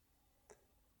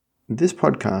This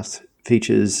podcast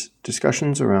features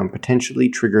discussions around potentially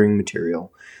triggering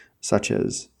material, such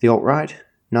as the alt-right,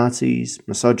 Nazis,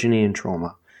 misogyny, and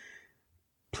trauma.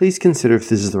 Please consider if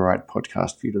this is the right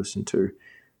podcast for you to listen to.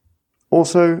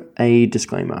 Also, a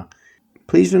disclaimer.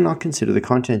 Please do not consider the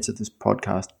contents of this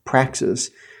podcast praxis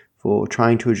for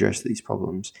trying to address these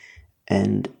problems.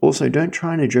 And also, don't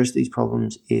try and address these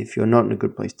problems if you're not in a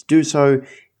good place to do so,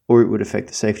 or it would affect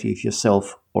the safety of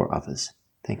yourself or others.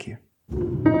 Thank you.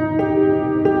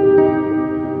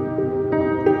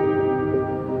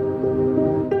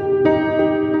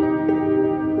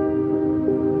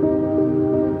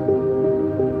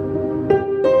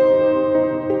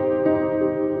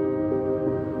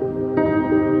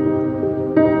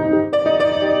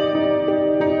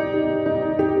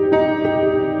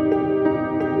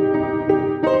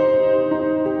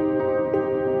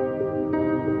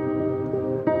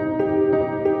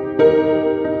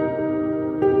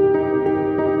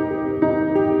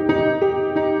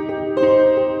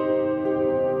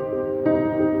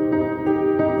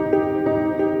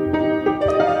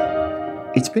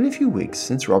 It's been a few weeks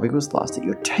since Robbie was last at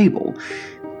your table.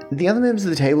 The other members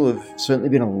of the table have certainly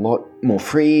been a lot more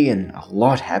free and a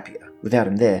lot happier without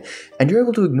him there, and you're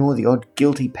able to ignore the odd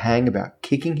guilty pang about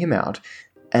kicking him out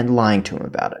and lying to him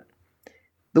about it.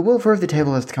 The welfare of the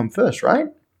table has to come first, right?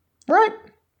 Right?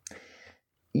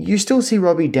 You still see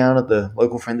Robbie down at the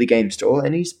local friendly game store,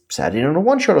 and he's sat in on a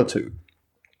one-shot or two.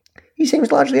 He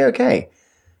seems largely okay.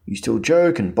 You still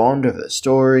joke and bond over the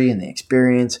story and the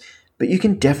experience, but you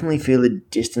can definitely feel a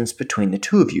distance between the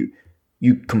two of you.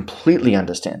 You completely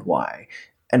understand why.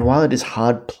 And while it is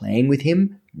hard playing with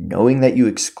him, knowing that you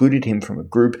excluded him from a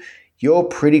group, you're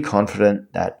pretty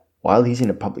confident that while he's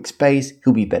in a public space,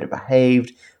 he'll be better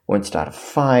behaved, won't start a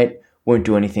fight, won't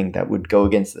do anything that would go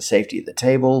against the safety of the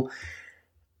table.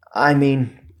 I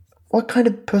mean, what kind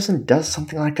of person does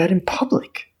something like that in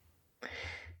public?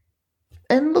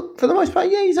 And look, for the most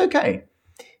part, yeah, he's okay.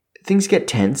 Things get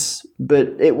tense, but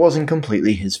it wasn't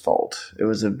completely his fault. It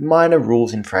was a minor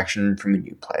rules infraction from a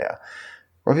new player.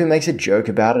 Robbie makes a joke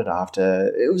about it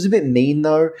after. It was a bit mean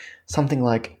though, something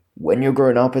like, when you're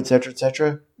grown up,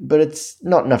 etc., but it's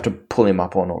not enough to pull him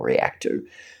up on or react to.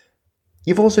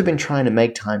 You've also been trying to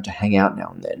make time to hang out now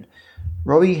and then.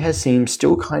 Robbie has seemed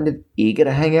still kind of eager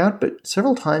to hang out, but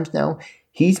several times now,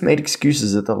 he's made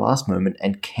excuses at the last moment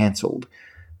and cancelled.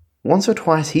 Once or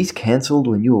twice, he's cancelled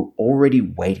when you were already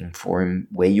waiting for him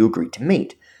where you agreed to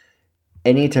meet.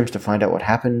 Any attempts to find out what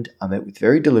happened are met with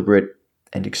very deliberate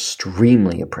and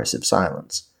extremely oppressive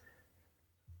silence.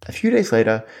 A few days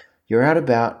later, you're out and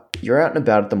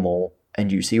about at the mall,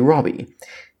 and you see Robbie.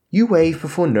 You wave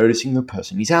before noticing the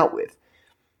person he's out with.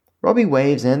 Robbie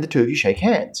waves and the two of you shake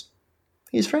hands.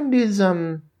 His friend is,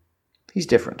 he's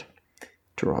different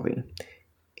to Robbie.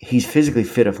 He's physically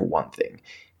fitter for one thing.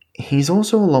 He's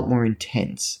also a lot more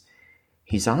intense.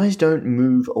 His eyes don't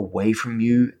move away from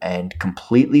you and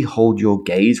completely hold your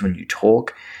gaze when you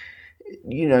talk,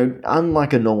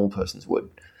 unlike a normal person's would.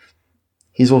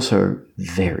 He's also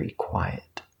very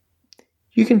quiet.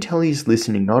 You can tell he's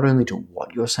listening not only to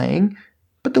what you're saying,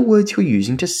 but the words you're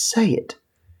using to say it.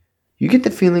 You get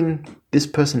the feeling this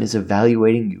person is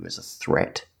evaluating you as a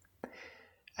threat.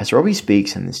 As Robbie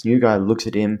speaks and this new guy looks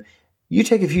at him, you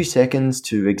take a few seconds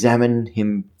to examine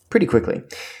him pretty quickly.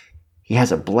 He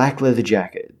has a black leather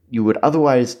jacket you would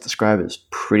otherwise describe as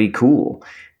pretty cool.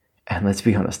 And let's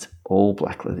be honest, all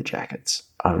black leather jackets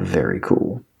are very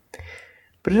cool.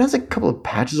 But it has a couple of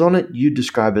patches on it you'd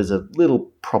describe as a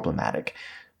little problematic.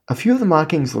 A few of the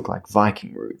markings look like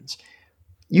Viking runes.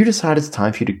 You decide it's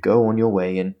time for you to go on your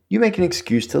way and you make an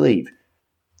excuse to leave.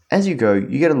 As you go,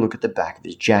 you get a look at the back of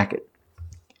his jacket.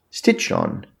 Stitched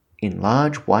on, in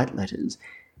large white letters,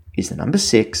 is the number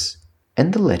 6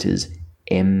 and the letters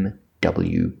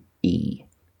MWE.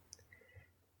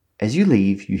 As you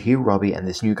leave, you hear Robbie and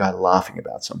this new guy laughing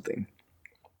about something.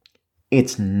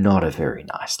 It's not a very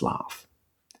nice laugh.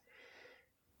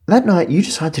 That night, you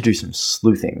decide to do some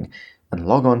sleuthing and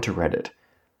log on to Reddit.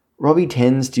 Robbie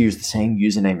tends to use the same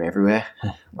username everywhere,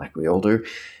 like we all do,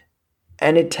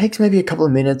 and it takes maybe a couple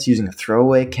of minutes using a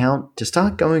throwaway account to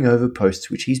start going over posts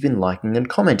which he's been liking and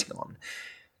commenting on.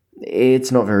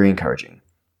 It's not very encouraging.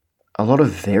 A lot of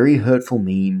very hurtful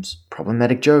memes,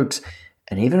 problematic jokes,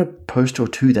 and even a post or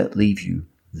two that leave you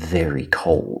very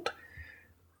cold.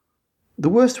 The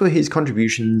worst were his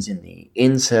contributions in the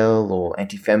incel or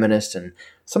anti-feminist and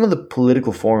some of the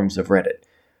political forums of Reddit.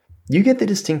 You get the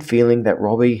distinct feeling that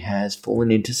Robbie has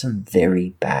fallen into some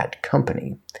very bad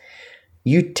company.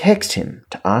 You text him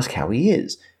to ask how he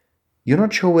is. You're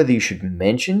not sure whether you should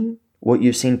mention what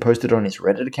you've seen posted on his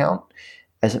Reddit account,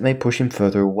 as it may push him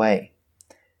further away.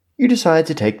 You decide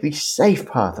to take the safe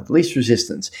path of least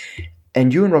resistance,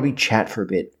 and you and Robbie chat for a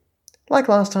bit. Like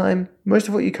last time, most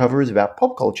of what you cover is about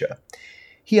pop culture.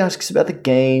 He asks about the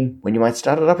game, when you might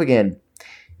start it up again.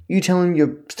 You tell him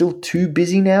you're still too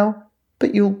busy now,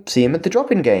 but you'll see him at the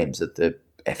drop-in games at the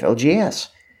FLGS.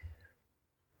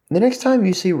 The next time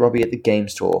you see Robbie at the game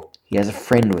store, he has a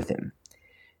friend with him.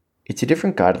 It's a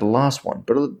different guy to the last one,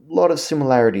 but a lot of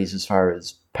similarities as far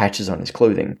as patches on his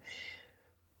clothing.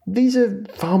 These are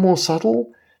far more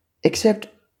subtle, except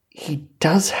he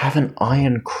does have an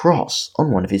iron cross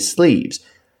on one of his sleeves.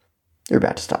 They're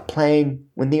about to start playing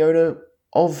when the owner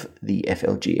of the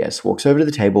FLGS walks over to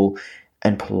the table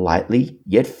and politely,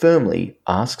 yet firmly,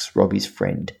 asks Robbie's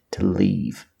friend to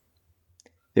leave.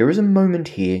 There is a moment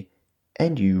here,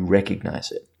 and you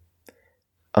recognize it.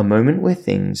 A moment where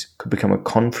things could become a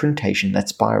confrontation that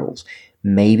spirals,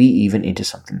 maybe even into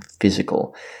something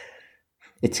physical.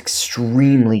 It's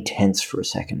extremely tense for a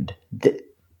second.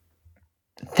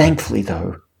 Thankfully,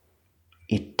 though,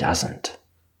 it doesn't.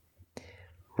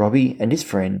 Robbie and his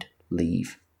friend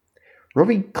leave.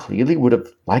 Robbie clearly would have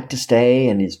liked to stay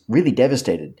and is really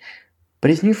devastated, but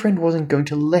his new friend wasn't going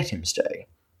to let him stay.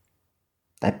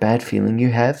 That bad feeling you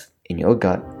have in your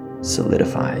gut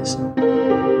solidifies.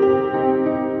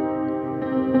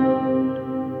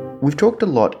 We've talked a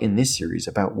lot in this series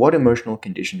about what emotional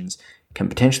conditions can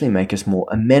potentially make us more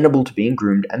amenable to being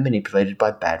groomed and manipulated by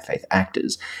bad faith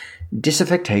actors.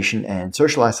 Disaffection and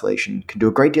social isolation can do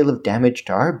a great deal of damage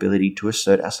to our ability to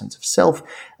assert our sense of self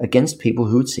against people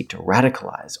who would seek to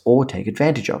radicalize or take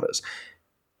advantage of us.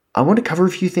 I want to cover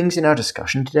a few things in our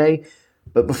discussion today,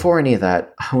 but before any of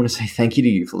that, I want to say thank you to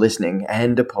you for listening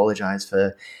and apologize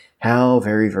for how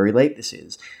very, very late this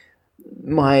is.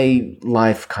 My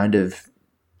life kind of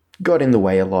got in the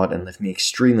way a lot and left me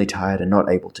extremely tired and not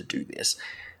able to do this.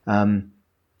 I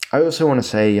also want to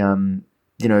say,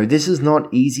 this is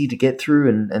not easy to get through,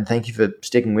 and thank you for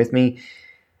sticking with me.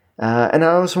 And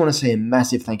I also want to say a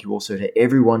massive thank you also to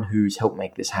everyone who's helped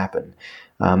make this happen.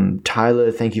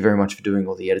 Tyler, thank you very much for doing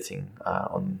all the editing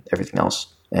on everything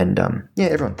else. And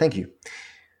everyone, thank you.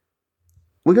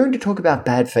 We're going to talk about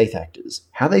bad faith actors,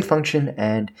 how they function,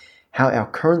 and how our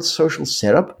current social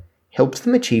setup helps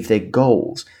them achieve their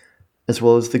goals, as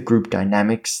well as the group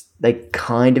dynamics they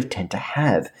kind of tend to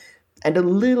have, and a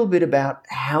little bit about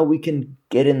how we can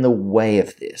get in the way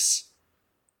of this.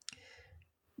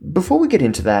 Before we get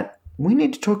into that, we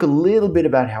need to talk a little bit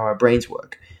about how our brains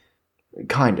work.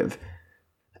 Kind of.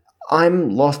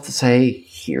 I'm lost to say,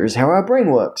 here's how our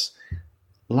brain works.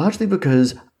 Largely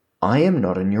because I am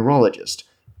not a neurologist,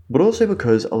 but also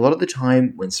because a lot of the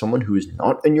time when someone who is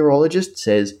not a neurologist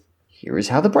says, here is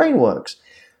how the brain works,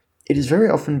 it is very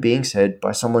often being said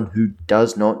by someone who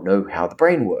does not know how the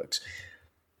brain works,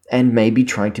 and may be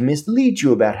trying to mislead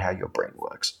you about how your brain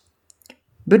works.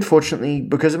 But fortunately,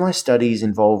 because of my studies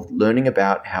involved learning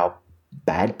about how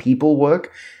bad people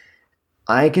work,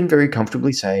 I can very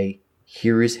comfortably say,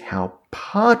 here is how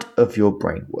part of your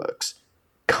brain works.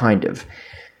 Kind of.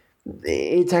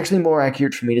 It's actually more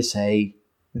accurate for me to say,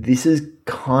 this is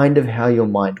kind of how your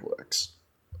mind works.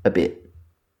 A bit.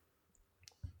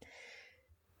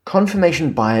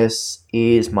 Confirmation bias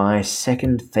is my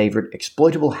second favorite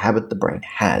exploitable habit the brain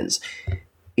has.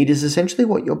 It is essentially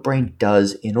what your brain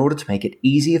does in order to make it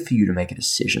easier for you to make a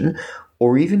decision,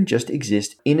 or even just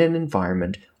exist in an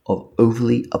environment of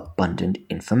overly abundant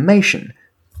information,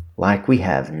 like we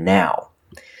have now.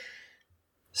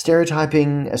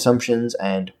 Stereotyping, assumptions,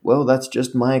 and, well, that's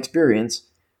just my experience,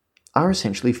 are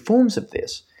essentially forms of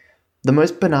this. The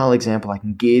most banal example I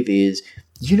can give is,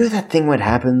 you know that thing what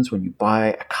happens when you buy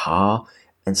a car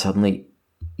and suddenly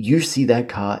you see that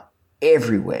car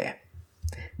everywhere?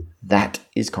 That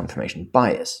is confirmation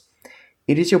bias.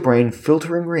 It is your brain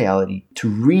filtering reality to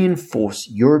reinforce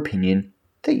your opinion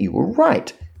that you were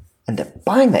right, and that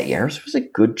buying that Yaris was a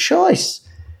good choice.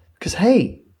 Because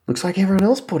hey, looks like everyone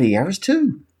else bought a Yaris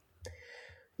too.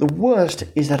 The worst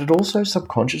is that it also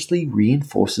subconsciously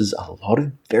reinforces a lot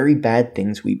of very bad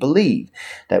things we believe,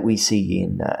 that we see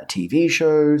in TV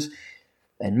shows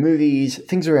and movies,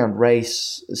 things around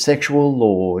race, sexual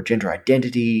or gender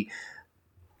identity,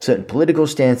 certain political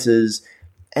stances,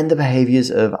 and the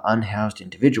behaviors of unhoused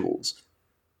individuals.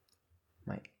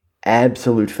 My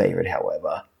absolute favorite,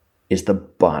 however, is the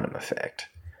Barnum effect,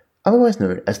 otherwise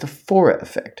known as the Forer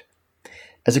effect.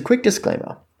 As a quick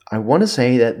disclaimer, I want to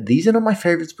say that these are not my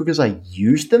favorites because I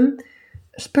use them,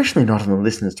 especially not on the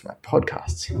listeners to my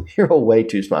podcasts. You're all way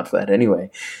too smart for that anyway.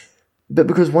 But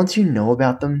because once you know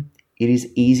about them, it is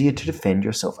easier to defend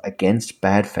yourself against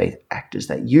bad faith actors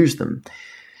that use them.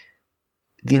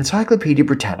 The Encyclopaedia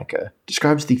Britannica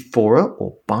describes the Forer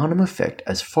or Barnum effect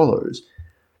as follows.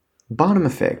 Barnum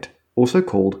effect, also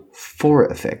called Forer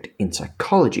effect in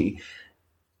psychology,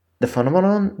 the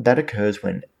phenomenon that occurs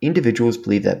when individuals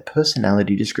believe that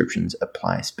personality descriptions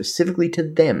apply specifically to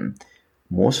them,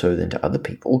 more so than to other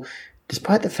people,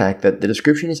 despite the fact that the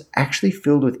description is actually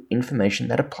filled with information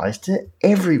that applies to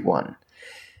everyone.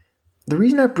 The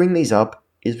reason I bring these up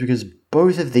is because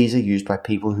both of these are used by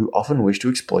people who often wish to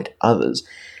exploit others.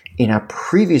 In our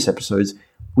previous episodes,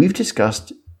 we've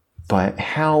discussed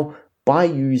how by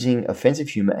using offensive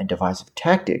humor and divisive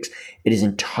tactics, it is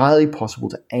entirely possible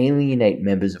to alienate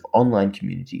members of online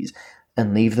communities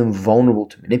and leave them vulnerable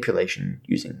to manipulation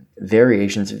using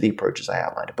variations of the approaches I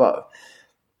outlined above.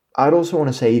 I'd also want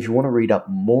to say, if you want to read up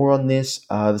more on this,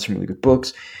 there's some really good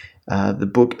books. The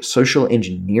book Social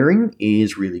Engineering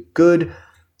is really good.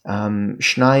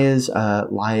 Schneier's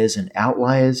Liars and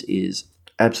Outliers is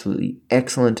absolutely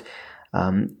excellent.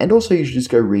 And also you should just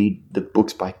go read the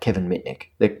books by Kevin Mitnick.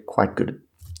 They're quite good at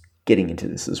getting into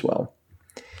this as well.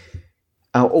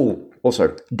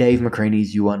 Also, Dave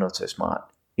McCraney's You Are Not So Smart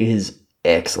is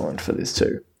excellent for this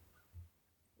too.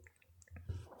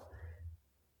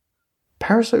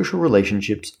 Parasocial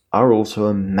relationships are also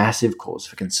a massive cause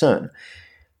for concern.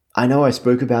 I know I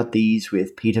spoke about these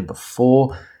with Peter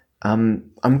before.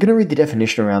 I'm going to read the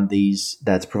definition around these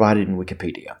that's provided in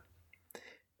Wikipedia.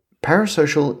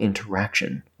 Parasocial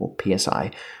interaction, or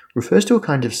PSI, refers to a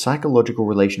kind of psychological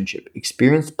relationship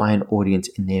experienced by an audience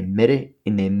in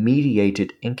their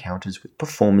mediated encounters with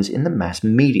performers in the mass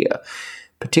media,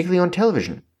 particularly on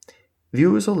television.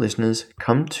 Viewers or listeners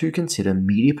come to consider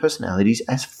media personalities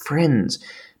as friends,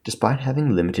 despite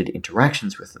having limited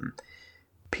interactions with them.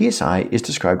 PSI is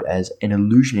described as an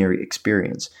illusionary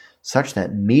experience, such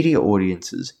that media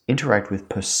audiences interact with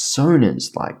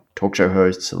personas like talk show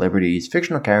hosts, celebrities,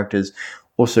 fictional characters,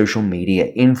 or social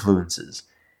media influencers.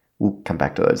 We'll come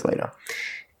back to those later.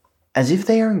 As if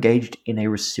they are engaged in a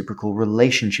reciprocal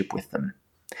relationship with them.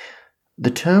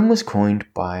 The term was coined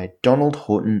by Donald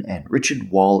Horton and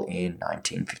Richard Wall in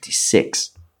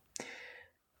 1956.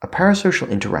 A parasocial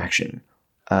interaction,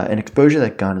 an exposure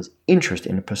that garners interest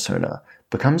in a persona,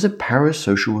 becomes a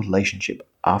parasocial relationship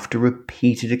after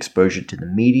repeated exposure to the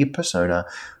media persona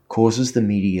causes the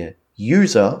media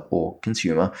user or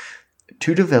consumer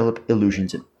to develop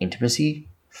illusions of intimacy,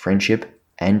 friendship,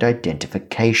 and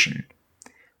identification.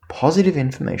 Positive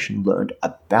information learned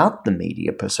about the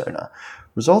media persona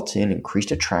results in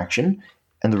increased attraction,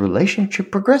 and the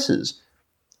relationship progresses.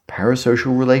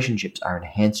 Parasocial relationships are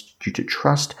enhanced due to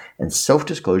trust and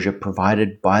self-disclosure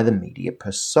provided by the media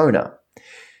persona.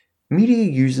 Media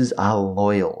users are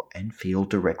loyal and feel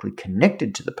directly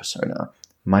connected to the persona,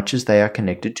 much as they are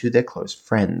connected to their close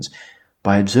friends,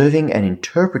 by observing and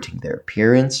interpreting their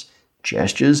appearance,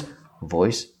 gestures,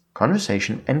 voice,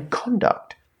 conversation, and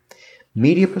conduct.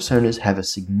 Media personas have a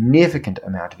significant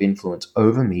amount of influence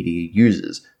over media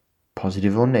users,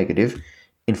 positive or negative,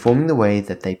 informing the way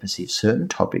that they perceive certain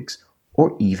topics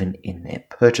or even in their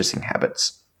purchasing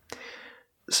habits.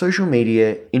 Social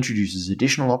media introduces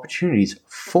additional opportunities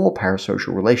for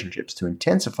parasocial relationships to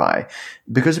intensify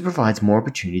because it provides more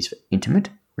opportunities for intimate,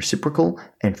 reciprocal,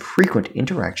 and frequent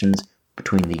interactions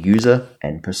between the user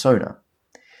and persona.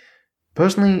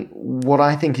 Personally, what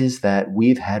I think is that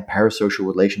we've had parasocial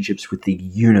relationships with the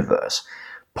universe,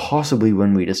 possibly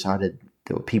when we decided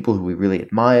there were people who we really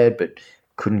admired but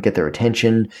couldn't get their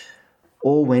attention,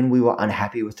 or when we were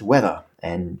unhappy with the weather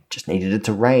and just needed it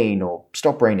to rain or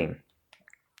stop raining.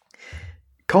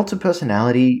 Cults of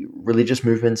personality, religious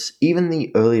movements, even the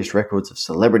earliest records of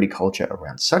celebrity culture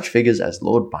around such figures as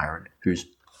Lord Byron, whose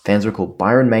fans were called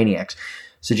Byron maniacs,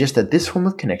 suggest that this form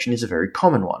of connection is a very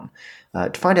common one.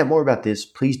 To find out more about this,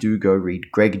 please do go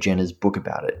read Greg Jenner's book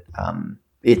about it.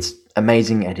 It's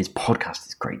amazing, and his podcast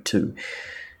is great too.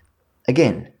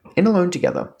 Again, in Alone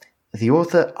Together, the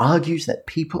author argues that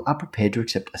people are prepared to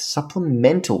accept a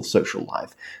supplemental social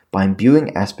life by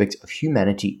imbuing aspects of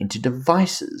humanity into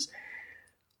devices.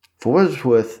 For what it's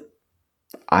worth,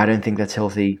 I don't think that's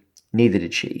healthy, neither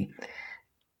did she.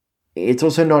 It's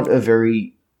also not a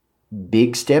very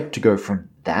big step to go from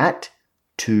that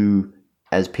to,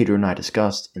 as Peter and I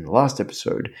discussed in the last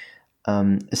episode,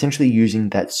 essentially using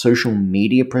that social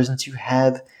media presence you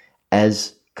have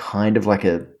as kind of like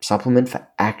a supplement for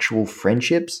actual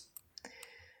friendships.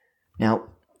 Now,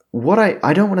 what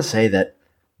I don't want to say that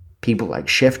people like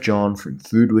Chef John from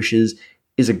Food Wishes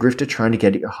is a grifter trying to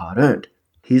get at your hard-earned.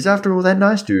 He's after all that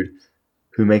nice dude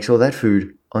who makes all that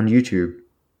food on YouTube.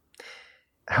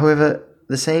 However,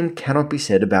 the same cannot be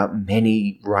said about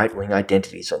many right-wing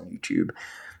identities on YouTube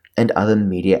and other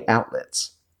media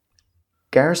outlets.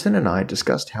 Garrison and I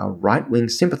discussed how right-wing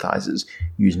sympathizers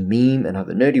use meme and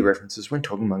other nerdy references when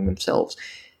talking among themselves.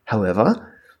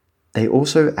 However, they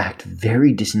also act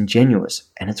very disingenuous,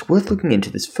 and it's worth looking into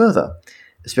this further,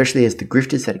 especially as the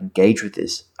grifters that engage with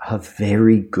this are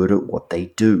very good at what they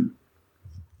do.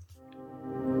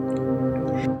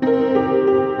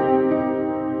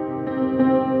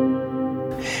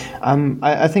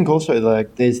 I think also,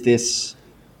 like, there's this,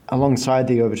 alongside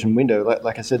the Overton window,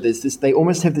 like I said, there's this, they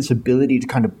almost have this ability to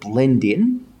kind of blend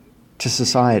in to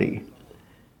society.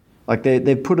 Like,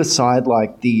 they've put aside,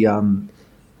 like,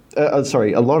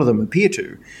 a lot of them appear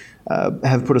to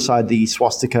have put aside the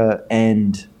swastika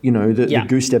and, the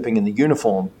goose stepping in the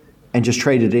uniform and just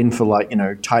traded in for, like,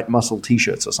 tight muscle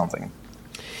t-shirts or something.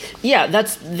 Yeah,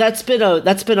 that's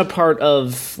been a part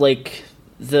of, like,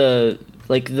 the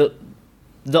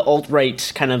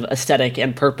alt-right kind of aesthetic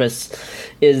and purpose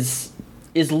is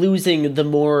losing the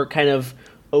more kind of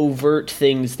overt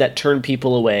things that turn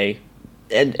people away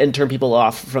and turn people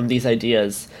off from these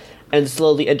ideas, and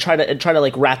slowly try to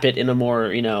like wrap it in a more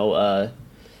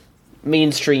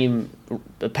mainstream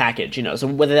package. So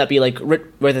whether that be like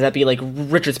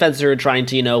Richard Spencer trying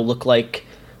to look like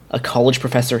a college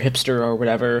professor hipster or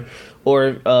whatever,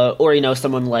 or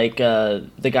someone like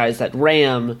the guys at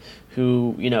Ram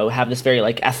who have this very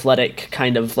like athletic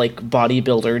kind of like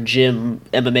bodybuilder gym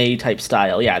MMA type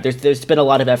style. Yeah, there's been a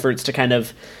lot of efforts to kind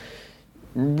of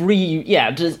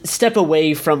to step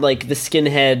away from like the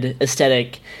skinhead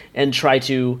aesthetic and try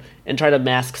to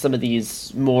mask some of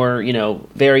these more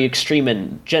very extreme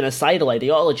and genocidal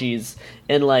ideologies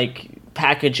in like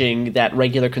packaging that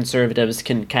regular conservatives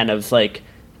can kind of like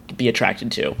be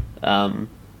attracted to.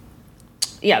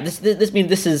 This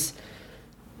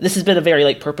has been a very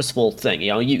like purposeful thing.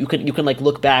 You can like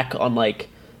look back on like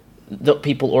the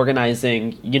people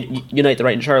organizing Unite the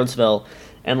Right in Charlottesville,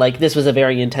 and like this was a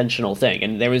very intentional thing.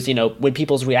 And there was when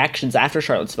people's reactions after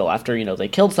Charlottesville, after they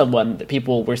killed someone,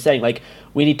 people were saying like,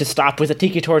 we need to stop with the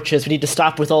tiki torches, we need to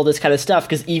stop with all this kind of stuff,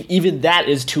 because even that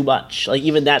is too much. Like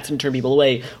even that's going to turn people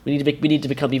away. We need to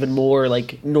become even more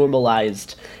like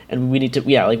normalized, and we need to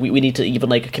we need to even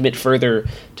like commit further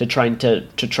to trying to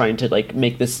like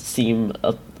make this seem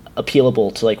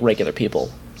appealable to like regular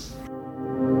people.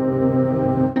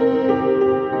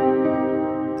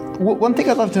 One thing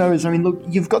I'd love to know is, look,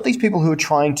 you've got these people who are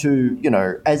trying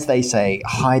to, as they say,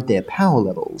 hide their power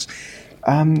levels.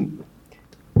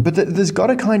 But there's got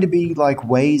to kind of be like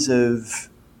ways of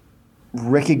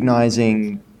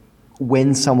recognizing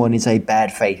when someone is a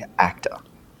bad faith actor.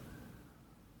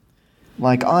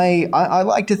 Like I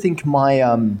like to think my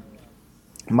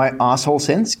my asshole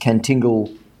sense can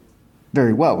tingle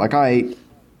very well. Like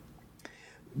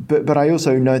but I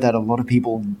also know that a lot of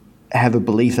people have a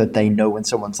belief that they know when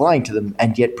someone's lying to them,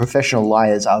 and yet professional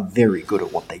liars are very good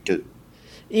at what they do.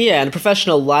 Yeah, and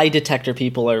professional lie detector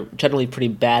people are generally pretty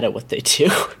bad at what they do.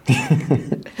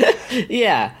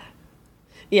 Yeah.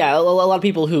 Yeah, a lot of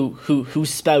people who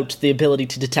spout the ability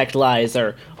to detect lies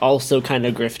are also kind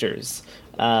of grifters.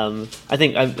 I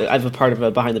think I've a part of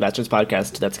a Behind the Bastards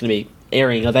podcast that's going to be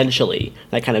airing eventually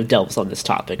that kind of delves on this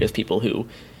topic of people who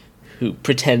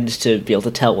pretend to be able to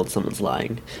tell when someone's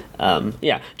lying.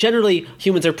 Generally,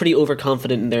 humans are pretty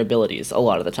overconfident in their abilities a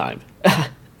lot of the time.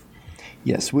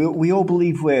 Yes, we all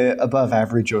believe we're above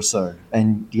average or so,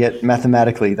 and yet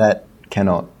mathematically that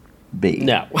cannot be.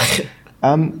 No.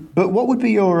 But what would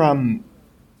be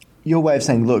your way of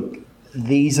saying, look,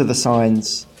 these are the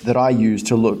signs that I use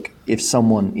to look if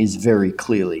someone is very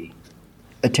clearly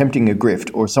attempting a grift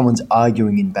or someone's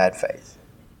arguing in bad faith?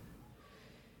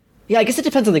 Yeah, I guess it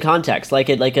depends on the context.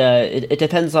 It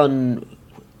depends on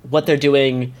what they're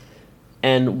doing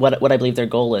and what I believe their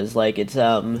goal is. Like it's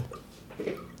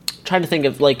trying to think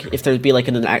of like if there'd be like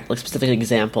an specific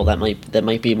example that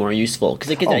might be more useful,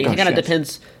 because it kind of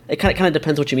depends. It kind of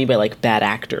depends what you mean by like bad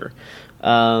actor.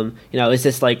 Is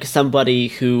this like somebody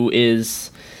who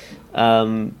is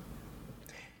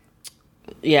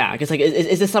I guess like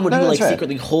is this someone who like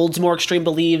secretly holds more extreme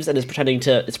beliefs and is pretending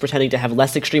to have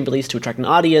less extreme beliefs to attract an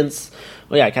audience?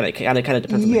 Well, yeah, it kind of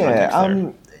depends on the context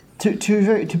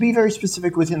there. To be very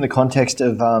specific within the context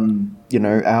of our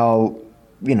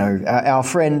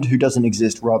friend who doesn't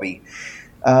exist, Robbie.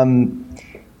 In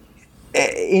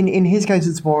his case,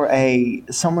 it's more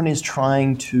someone is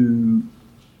trying to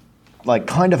like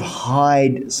kind of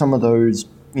hide some of those.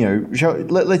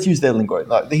 Let's use their lingo.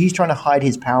 Like he's trying to hide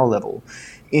his power level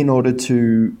in order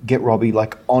to get Robbie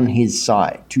like on his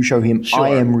side, to show him, sure,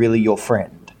 I am really your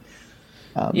friend.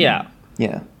 Yeah.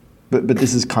 But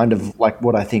this is kind of like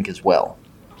what I think as well,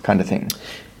 kind of thing.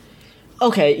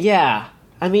 Okay. Yeah.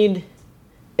 I mean,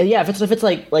 yeah, if it's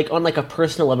like on like a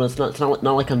personal level, it's not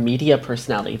like a media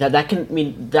personality. That can I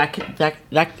mean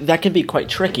that can be quite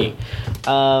tricky.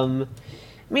 I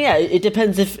mean, yeah, it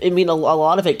depends if I mean a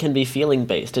lot of it can be feeling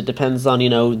based. It depends on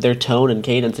their tone and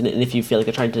cadence, and if you feel like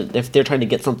if they're trying to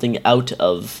get something out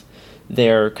of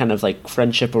their kind of like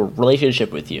friendship or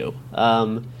relationship with you.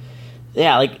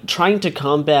 Yeah, like trying to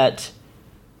combat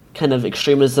kind of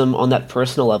extremism on that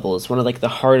personal level is one of like the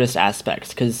hardest aspects,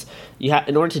 because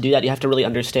in order to do that you have to really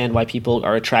understand why people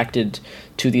are attracted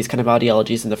to these kind of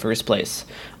ideologies in the first place,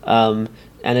 and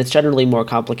it's generally more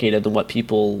complicated than what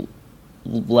people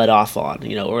let off on,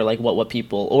 or like what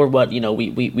people or what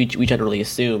we generally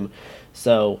assume.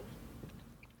 So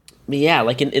yeah,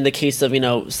 like in the case of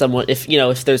someone,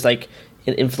 if there's like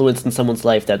an influence in someone's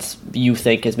life that's you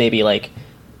think is maybe like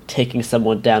taking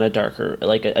someone down a darker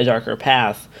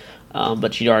path,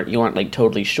 but you aren't like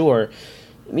totally sure.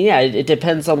 I mean, yeah, it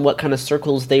depends on what kind of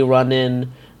circles they run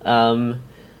in,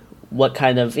 what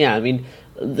kind of I mean,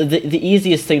 the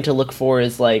easiest thing to look for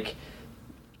is like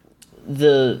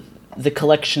the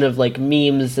collection of like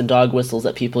memes and dog whistles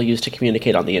that people use to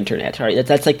communicate on the internet. Right,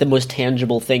 that's like the most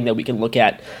tangible thing that we can look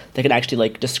at that can actually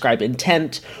like describe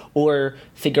intent or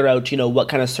figure out what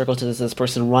kind of circles does this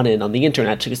person run in on the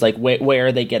internet. Because like where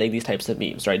are they getting these types of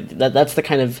memes? Right, that's the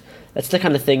kind of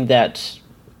thing that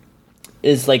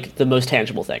is like the most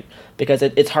tangible thing, because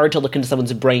it's hard to look into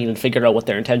someone's brain and figure out what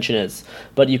their intention is,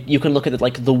 but you can look at it,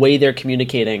 like the way they're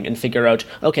communicating, and figure out,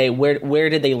 okay, where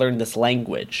did they learn this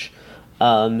language.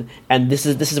 And this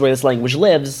is where this language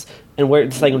lives, and where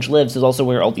this language lives is also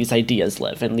where all these ideas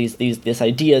live, and these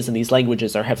ideas and these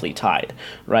languages are heavily tied,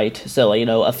 right? So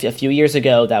a few years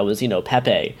ago that was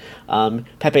Pepe.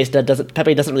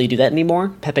 Pepe doesn't really do that anymore.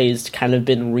 Pepe's kind of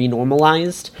been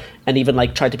renormalized, and even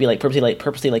like tried to be like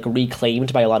purposely like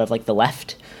reclaimed by a lot of like the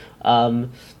left.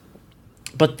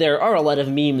 But there are a lot of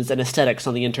memes and aesthetics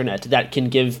on the internet that can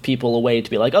give people a way to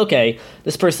be like, okay,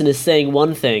 this person is saying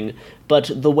one thing, but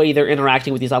the way they're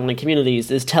interacting with these online communities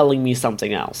is telling me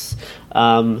something else.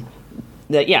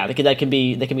 That can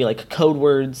be like code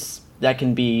words, that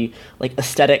can be like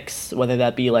aesthetics, whether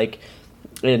that be like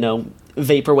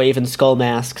vaporwave and skull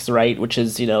masks, right? Which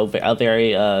is a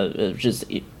very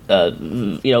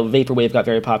vaporwave got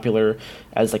very popular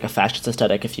as like a fascist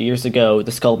aesthetic a few years ago.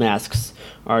 The skull masks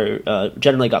are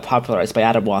generally got popularized by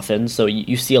Atomwaffen, so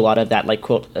you see a lot of that, like,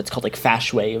 quote, it's called like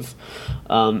fashwave,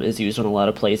 is used in a lot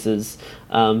of places.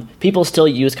 People still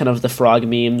use kind of the frog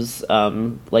memes,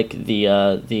 like the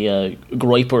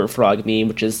Groiper frog meme,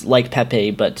 which is like Pepe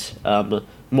but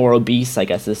more obese, I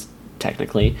guess, is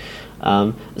technically.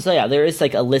 So yeah, there is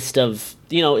like a list of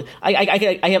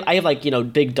I have like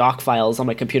big doc files on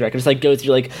my computer. I can just like go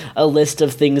through like a list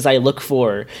of things I look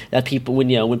for that people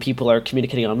when people are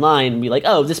communicating online, and be like,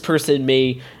 oh, this person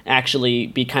may actually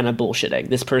be kind of bullshitting.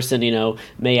 This person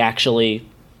may actually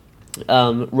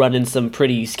run in some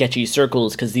pretty sketchy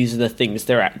circles, because these are the things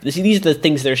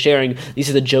they're sharing. These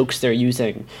are the jokes they're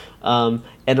using. In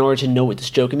order to know what this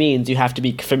joke means, you have to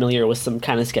be familiar with some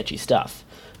kind of sketchy stuff.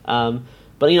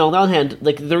 But on the other hand,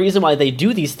 like the reason why they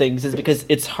do these things is because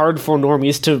it's hard for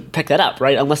normies to pick that up,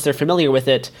 right? Unless they're familiar with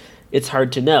it, it's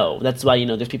hard to know. That's why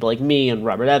there's people like me and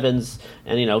Robert Evans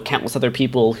and countless other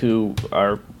people who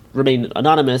remain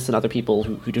anonymous, and other people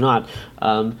who do not,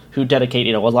 who dedicate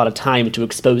a lot of time to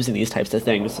exposing these types of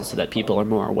things so that people are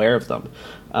more aware of them.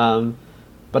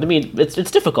 But I mean,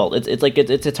 it's difficult.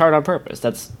 It's hard on purpose.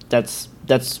 That's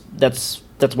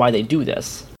why they do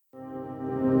this.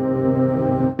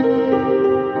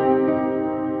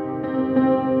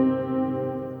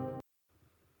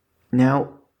 Now,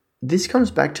 this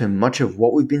comes back to much of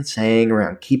what we've been saying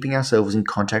around keeping ourselves in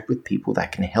contact with people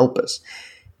that can help us.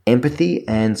 Empathy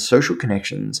and social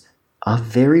connections are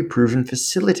very proven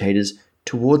facilitators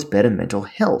towards better mental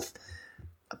health.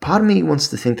 A part of me wants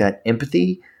to think that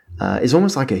empathy is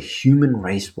almost like a human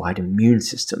race-wide immune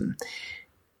system.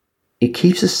 It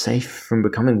keeps us safe from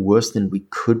becoming worse than we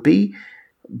could be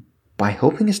by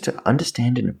helping us to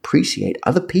understand and appreciate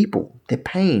other people, their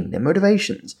pain, their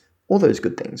motivations, all those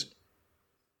good things.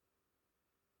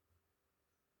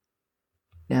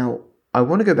 Now, I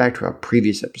want to go back to our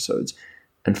previous episodes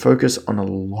and focus on a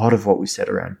lot of what we said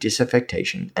around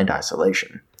disaffectation and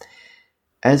isolation.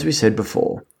 As we said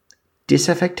before,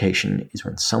 disaffectation is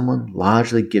when someone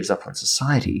largely gives up on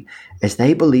society as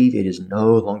they believe it is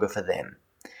no longer for them.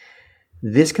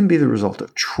 This can be the result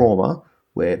of trauma,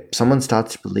 where someone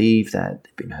starts to believe that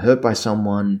they've been hurt by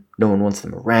someone, no one wants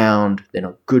them around, they're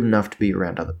not good enough to be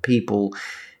around other people.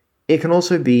 It can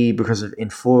also be because of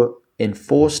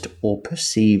enforced or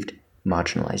perceived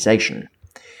marginalization.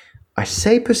 I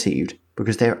say perceived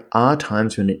because there are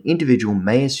times when an individual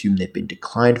may assume they've been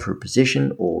declined for a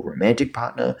position or romantic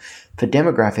partner for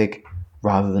demographic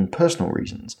rather than personal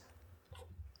reasons.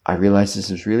 I realize this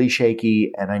is really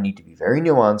shaky and I need to be very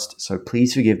nuanced, so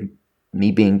please forgive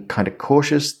me being kind of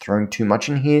cautious, throwing too much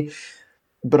in here.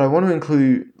 But I want to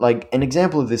include, an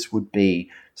example of this would be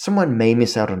someone may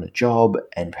miss out on a job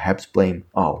and perhaps blame,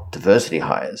 diversity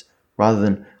hires, rather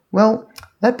than,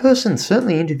 that person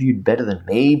certainly interviewed better than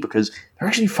me because they're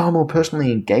actually far more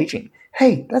personally engaging.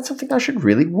 Hey, that's something I should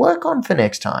really work on for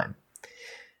next time.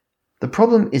 The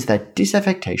problem is that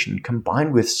disaffection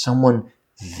combined with someone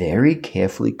very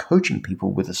carefully coaching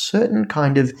people with a certain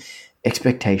kind of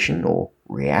expectation or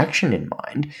reaction in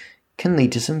mind can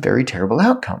lead to some very terrible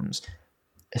outcomes,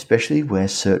 especially where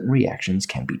certain reactions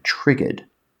can be triggered.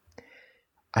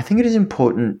 I think it is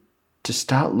important to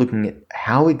start looking at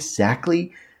how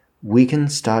exactly we can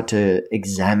start to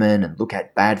examine and look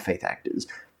at bad faith actors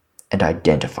and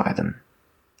identify them.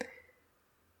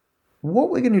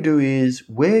 What we're going to do is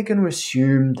we're going to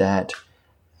assume that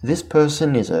this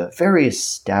person is a very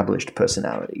established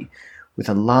personality with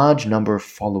a large number of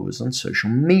followers on social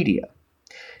media.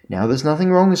 Now, there's nothing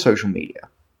wrong with social media.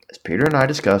 As Peter and I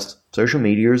discussed, social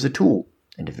media is a tool,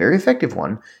 and a very effective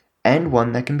one, and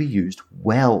one that can be used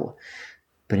well.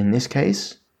 But in this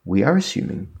case, we are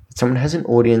assuming that someone has an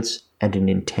audience and an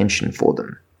intention for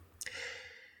them.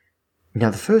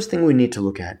 Now, the first thing we need to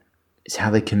look at is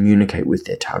how they communicate with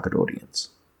their target audience.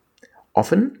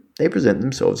 Often, they present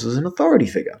themselves as an authority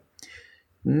figure,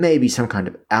 maybe some kind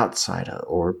of outsider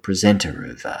or a presenter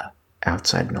of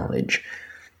outside knowledge.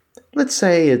 Let's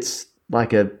say it's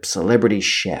like a celebrity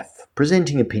chef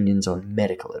presenting opinions on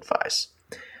medical advice.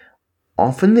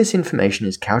 Often this information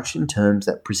is couched in terms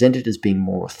that present it as being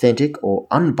more authentic or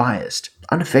unbiased,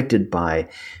 unaffected by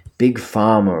big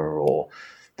pharma or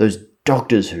those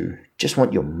doctors who just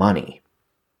want your money.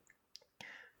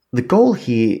 The goal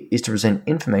here is to present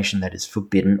information that is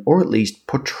forbidden or at least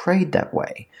portrayed that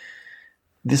way.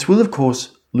 This will, of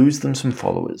course, lose them some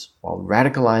followers while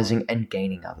radicalizing and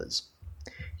gaining others.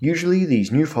 Usually,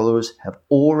 these new followers have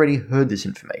already heard this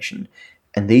information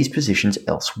and these positions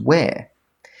elsewhere.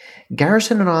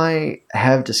 Garrison and I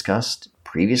have discussed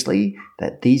previously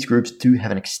that these groups do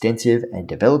have an extensive and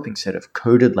developing set of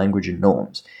coded language and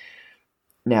norms.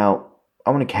 Now,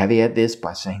 I want to caveat this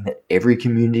by saying that every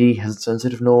community has its own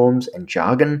set of norms and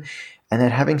jargon, and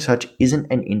that having such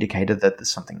isn't an indicator that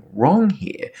there's something wrong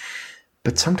here.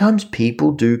 But sometimes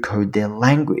people do code their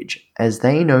language, as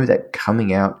they know that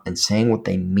coming out and saying what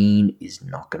they mean is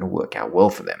not going to work out well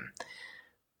for them.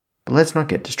 But let's not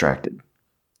get distracted.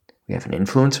 We have an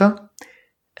influencer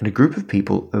and a group of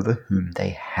people over whom they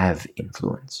have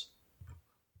influence.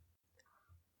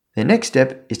 The next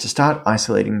step is to start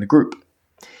isolating the group.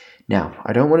 Now,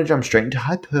 I don't want to jump straight into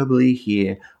hyperbole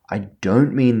here. I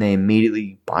don't mean they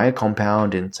immediately buy a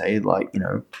compound in, say,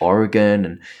 Oregon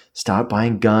and start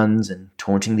buying guns and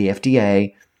taunting the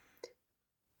FDA.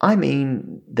 I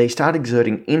mean they start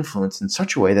exerting influence in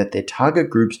such a way that their target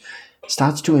groups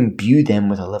starts to imbue them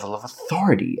with a level of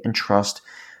authority and trust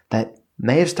that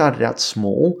may have started out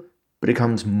small, but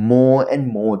becomes more and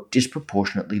more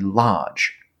disproportionately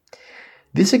large.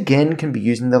 This again can be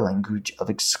using the language of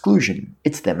exclusion.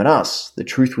 It's them and us, the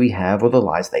truth we have or the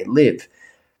lies they live.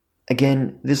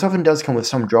 Again, this often does come with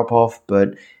some drop-off,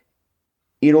 but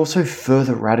it also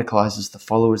further radicalizes the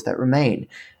followers that remain,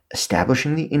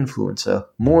 establishing the influencer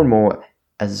more and more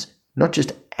as not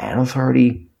just an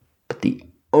authority, but the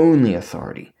only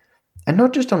authority. And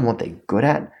not just on what they're good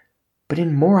at, but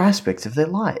in more aspects of their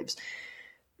lives.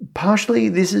 Partially,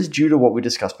 this is due to what we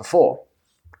discussed before,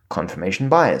 confirmation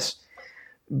bias.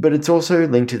 But it's also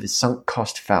linked to the sunk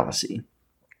cost fallacy.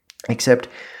 Except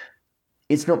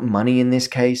it's not money in this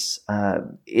case,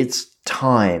 it's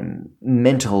time,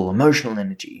 mental, emotional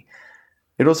energy.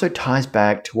 It also ties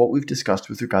back to what we've discussed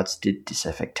with regards to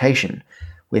disaffection,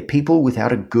 where people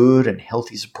without a good and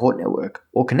healthy support network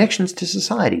or connections to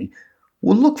society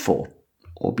will look for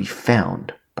or be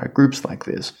found by groups like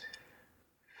this.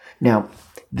 Now,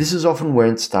 this is often where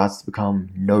it starts to become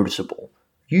noticeable.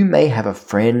 You may have a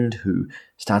friend who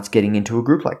starts getting into a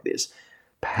group like this,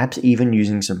 perhaps even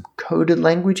using some coded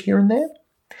language here and there.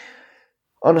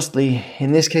 Honestly,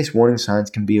 in this case, warning signs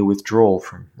can be a withdrawal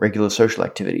from regular social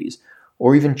activities,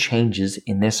 or even changes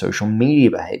in their social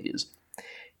media behaviors.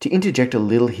 To interject a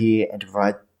little here and to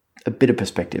provide a bit of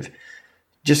perspective,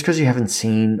 just because you haven't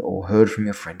seen or heard from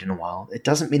your friend in a while, it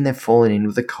doesn't mean they've fallen in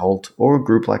with a cult or a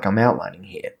group like I'm outlining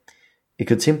here. It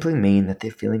could simply mean that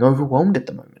they're feeling overwhelmed at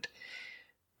the moment.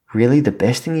 Really, the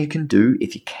best thing you can do,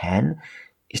 if you can,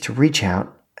 is to reach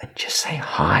out and just say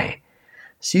hi.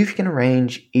 See if you can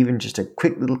arrange even just a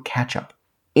quick little catch-up,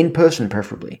 in person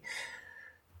preferably.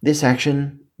 This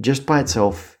action, just by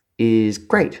itself, is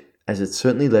great, as it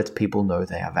certainly lets people know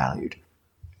they are valued.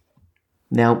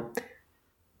 Now,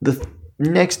 the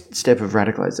next step of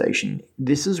radicalization,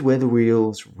 this is where the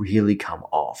wheels really come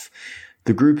off.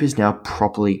 The group is now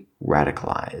properly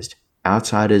radicalized,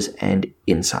 outsiders and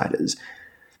insiders.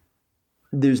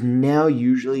 There's now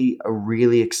usually a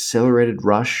really accelerated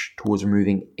rush towards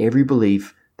removing every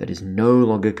belief that is no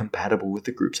longer compatible with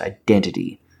the group's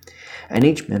identity. And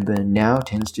each member now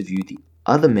tends to view the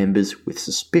other members with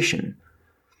suspicion.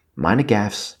 Minor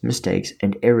gaffes, mistakes,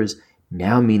 and errors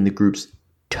now mean the groups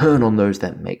turn on those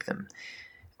that make them.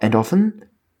 And often,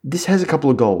 this has a couple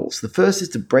of goals. The first is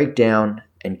to break down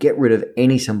and get rid of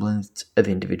any semblance of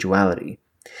individuality.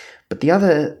 But the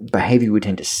other behavior we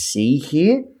tend to see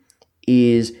here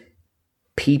is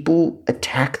people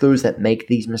attack those that make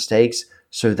these mistakes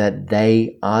so that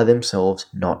they are themselves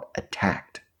not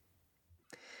attacked.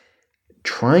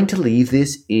 Trying to leave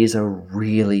this is a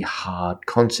really hard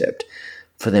concept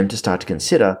for them to start to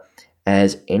consider,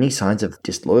 as any signs of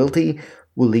disloyalty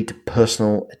will lead to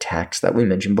personal attacks that we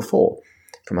mentioned before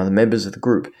from other members of the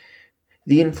group.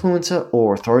 The influencer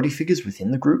or authority figures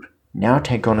within the group now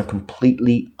take on a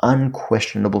completely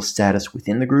unquestionable status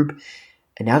within the group,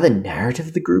 and now the narrative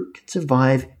of the group can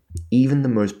survive even the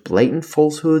most blatant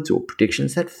falsehoods or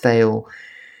predictions that fail,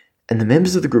 and the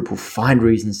members of the group will find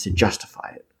reasons to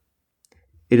justify it.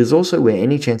 It is also where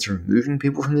any chance of removing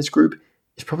people from this group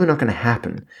is probably not going to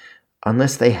happen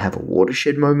unless they have a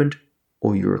watershed moment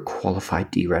or you're a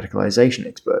qualified de-radicalization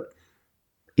expert.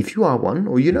 If you are one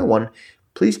or you know one,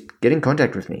 please get in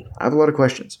contact with me. I have a lot of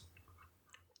questions.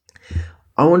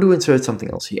 I want to insert something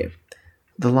else here.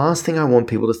 The last thing I want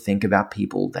people to think about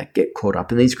people that get caught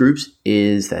up in these groups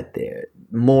is that they're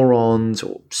morons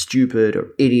or stupid or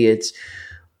idiots,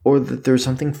 or that there's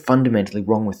something fundamentally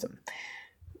wrong with them.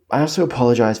 I also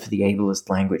apologize for the ableist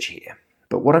language here,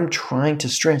 but what I'm trying to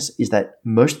stress is that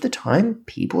most of the time,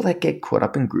 people that get caught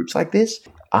up in groups like this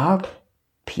are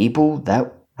people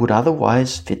that would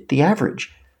otherwise fit the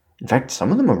average. In fact,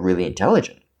 some of them are really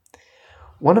intelligent.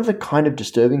 One of the kind of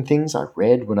disturbing things I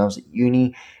read when I was at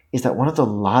uni is that one of the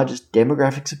largest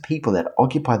demographics of people that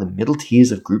occupy the middle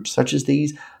tiers of groups such as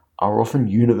these are often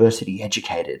university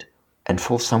educated and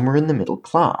fall somewhere in the middle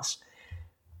class.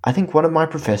 I think one of my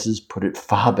professors put it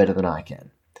far better than I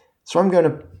can, so I'm going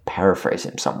to paraphrase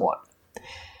him somewhat.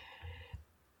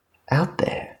 Out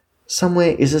there,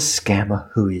 somewhere is a scammer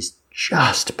who is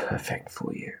just perfect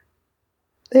for you.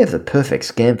 They have the perfect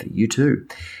scam for you too.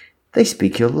 They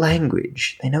speak your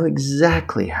language. They know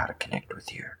exactly how to connect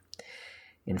with you.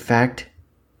 In fact,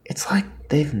 it's like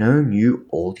they've known you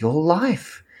all your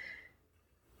life.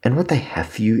 And what they have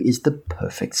for you is the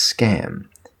perfect scam.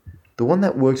 The one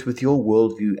that works with your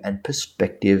worldview and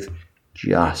perspective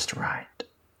just right.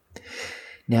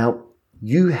 Now,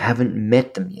 you haven't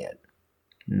met them yet.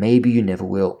 Maybe you never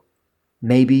will.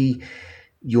 Maybe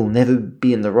you'll never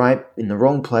be in the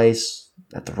wrong place,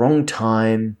 at the wrong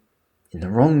time, in the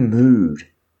wrong mood,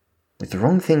 with the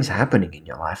wrong things happening in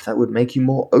your life that would make you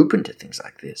more open to things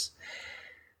like this.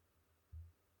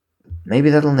 Maybe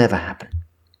that'll never happen.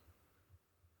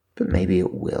 But maybe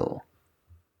it will.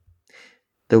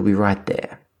 They'll be right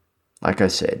there. Like I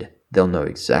said, they'll know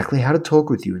exactly how to talk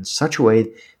with you in such a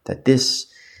way that this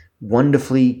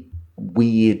wonderfully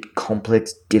weird,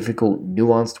 complex, difficult,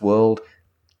 nuanced world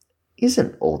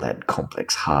isn't all that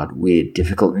complex, hard, weird,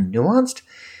 difficult, and nuanced.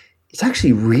 It's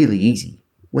actually really easy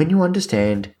when you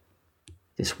understand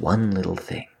this one little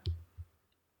thing.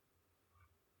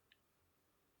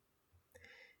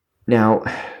 Now,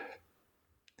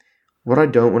 what I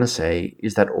don't want to say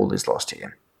is that all is lost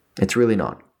here. It's really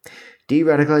not.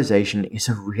 De-radicalization is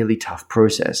a really tough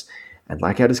process, and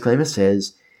like our disclaimer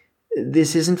says,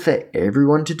 this isn't for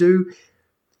everyone to do.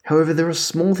 However, there are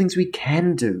small things we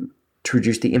can do to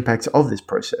reduce the impacts of this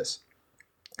process.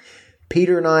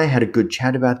 Peter and I had a good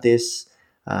chat about this,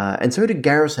 and so did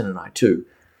Garrison and I too.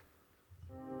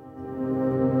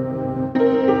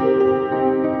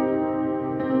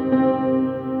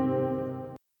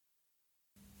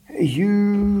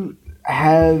 You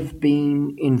have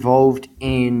been involved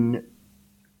in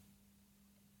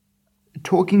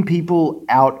talking people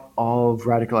out of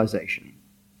radicalization,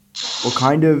 or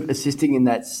kind of assisting in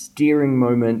that steering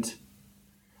moment.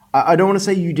 I don't want to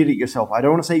say you did it yourself. I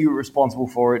don't want to say you were responsible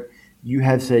for it. You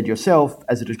have said yourself,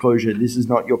 as a disclosure, this is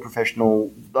not your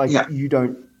professional, you're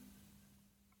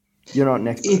not an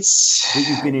expert. But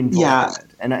you've been involved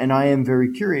in it. And I am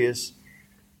very curious,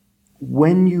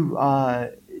 when you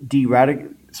are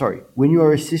when you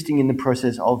are assisting in the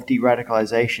process of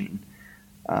de-radicalization,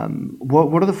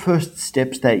 what are the first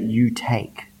steps that you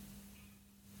take?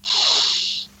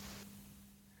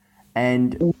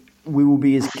 And we will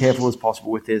be as careful as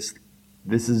possible with this.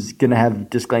 This is going to have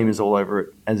disclaimers all over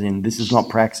it, as in this is not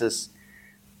praxis,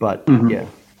 but yeah.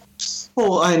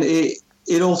 Well, and it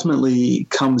ultimately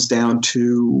comes down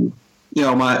to,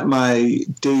 my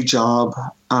day job.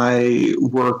 I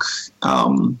work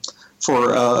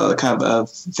for a kind of a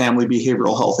family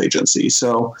behavioral health agency.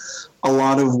 So a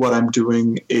lot of what I'm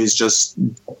doing is just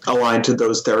aligned to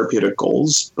those therapeutic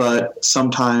goals. But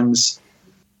sometimes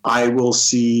I will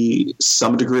see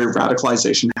some degree of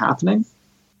radicalization happening.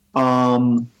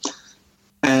 And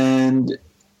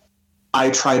I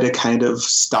try to kind of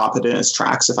stop it in its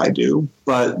tracks if I do.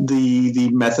 But the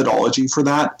methodology for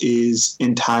that is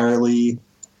entirely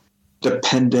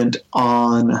dependent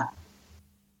on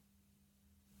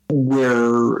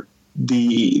where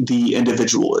the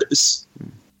individual is.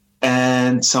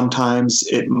 And sometimes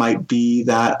it might be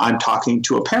that I'm talking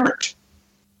to a parent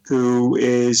who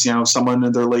is, someone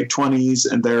in their late 20s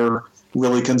and they're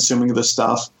really consuming this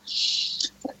stuff.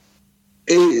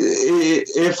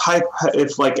 If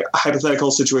like a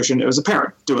hypothetical situation, it was a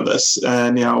parent doing this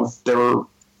and, they were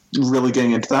really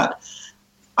getting into that,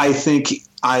 I think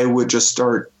I would just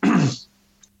start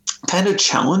kind of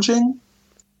challenging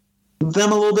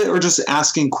them a little bit, or just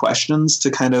asking questions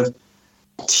to kind of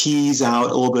tease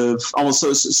out a little bit of almost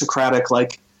so Socratic,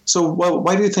 like, so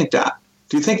why do you think that?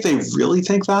 Do you think they really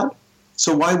think that?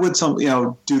 So why would some,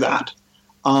 do that?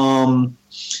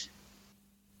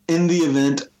 In the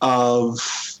event of,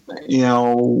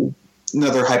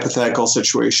 another hypothetical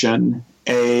situation,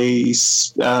 a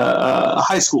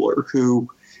high schooler who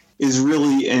is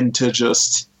really into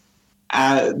just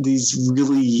these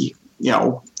really,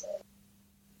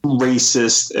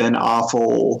 racist and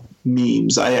awful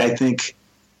memes, I think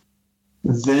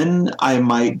then I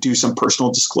might do some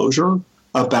personal disclosure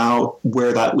about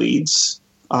where that leads.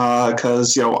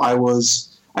 Because,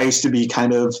 I used to be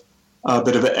kind of a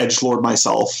bit of an edgelord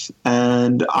myself,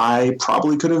 and I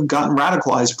probably could have gotten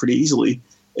radicalized pretty easily,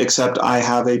 except I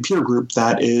have a peer group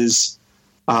that is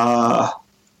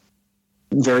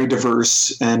very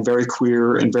diverse and very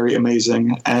queer and very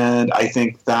amazing. And I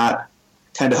think that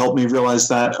kind of helped me realize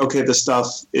that, okay, this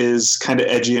stuff is kind of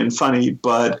edgy and funny,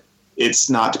 but it's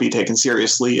not to be taken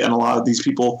seriously. And a lot of these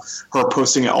people who are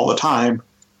posting it all the time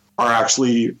are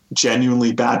actually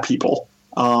genuinely bad people.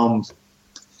 And,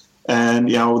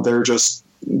 they're just,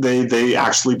 they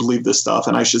actually believe this stuff,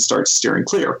 and I should start steering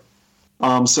clear.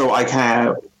 So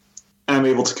I am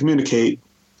able to communicate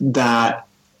that,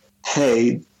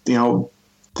 hey,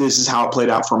 this is how it played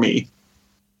out for me.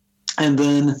 And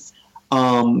then,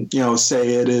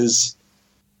 say it is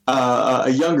a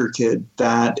younger kid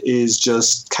that is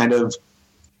just kind of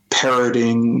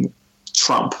parroting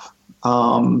Trump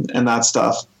and that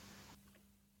stuff.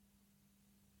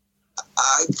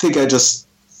 I think I just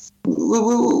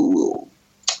would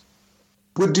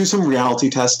do some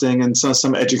reality testing and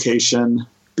some education,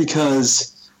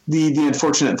 because the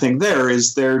unfortunate thing there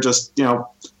is they're just,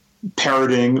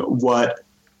 parroting what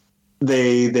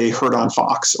they heard on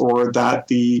Fox, or that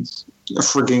the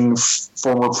frigging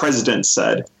former president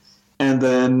said. And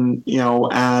then,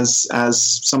 as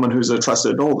someone who's a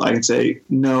trusted adult, I can say,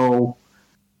 no,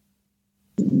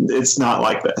 it's not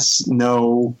like this.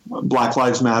 No, Black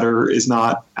Lives Matter is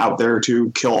not out there to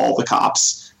kill all the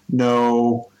cops.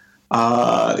 No,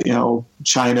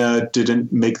 China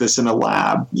didn't make this in a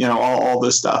lab, all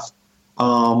this stuff.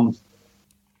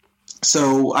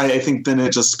 So I think then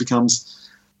it just becomes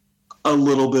a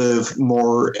little bit of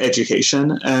more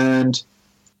education, and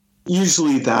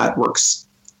usually that works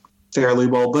fairly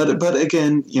well. But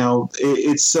again,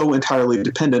 it's so entirely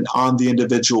dependent on the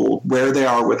individual, where they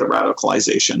are with the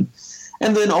radicalization,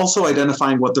 and then also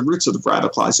identifying what the roots of the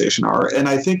radicalization are. And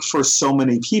I think for so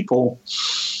many people,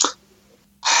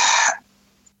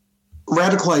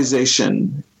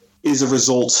 radicalization is a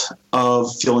result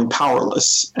of feeling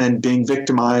powerless and being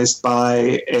victimized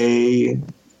by a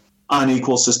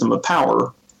unequal system of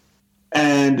power.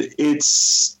 And it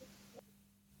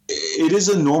is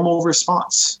a normal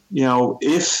response.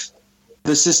 If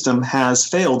the system has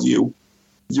failed you,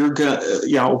 you're gonna,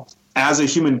 as a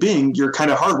human being, you're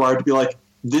kind of hardwired to be like,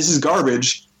 this is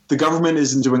garbage. The government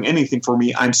isn't doing anything for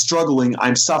me. I'm struggling.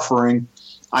 I'm suffering.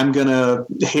 I'm gonna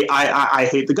hate. I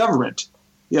hate the government.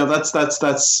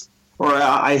 That's. Or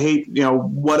I hate,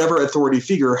 whatever authority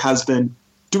figure has been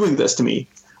doing this to me.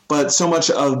 But so much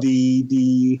of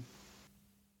the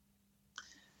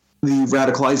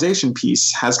radicalization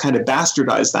piece has kind of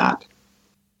bastardized that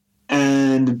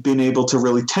and been able to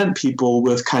really tempt people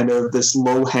with kind of this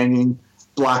low-hanging,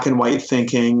 black and white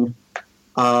thinking,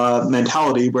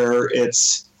 mentality where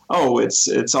it's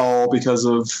all because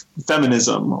of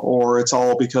feminism, or it's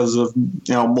all because of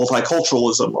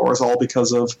multiculturalism, or it's all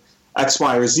because of X,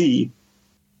 Y, or Z,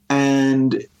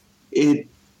 and it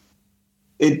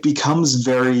becomes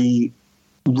very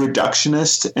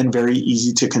reductionist and very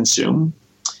easy to consume,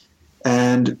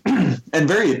 and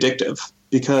very addictive,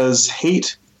 because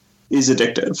hate is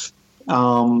addictive.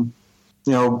 Bullying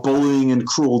and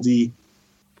cruelty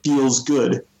feels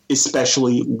good,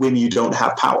 especially when you don't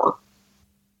have power.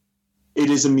 It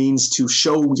is a means to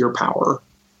show your power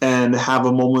and have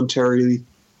a momentary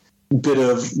bit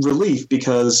of relief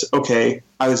because, okay,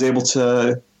 I was able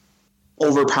to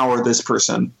overpower this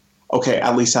person. Okay,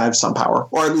 at least I have some power,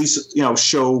 or at least,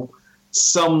 show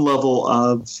some level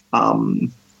of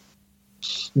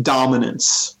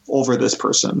dominance over this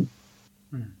person.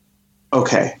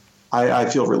 Okay, I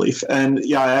feel relief. And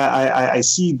I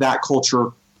see that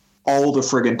culture all the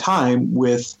friggin' time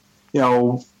with,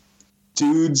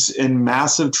 dudes in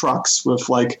massive trucks with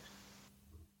like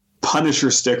Punisher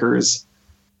stickers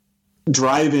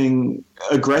driving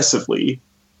aggressively.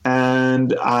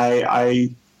 And I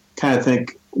kind of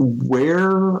think,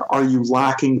 where are you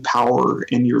lacking power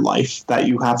in your life that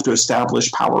you have to establish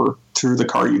power through the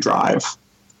car you drive?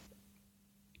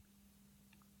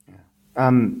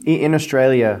 In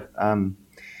Australia,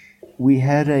 we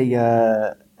had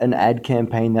an ad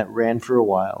campaign that ran for a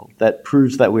while that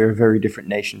proves that we're a very different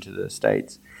nation to the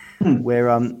States, where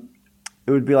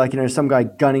it would be like, some guy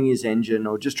gunning his engine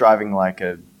or just driving like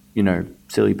a,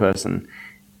 silly person.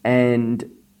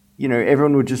 And,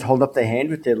 everyone would just hold up their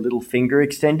hand with their little finger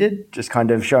extended, just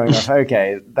kind of showing off,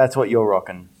 okay, that's what you're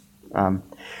rocking.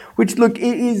 Which, look,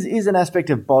 it is an aspect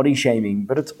of body shaming,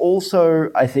 but it's also,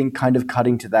 I think, kind of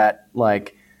cutting to that,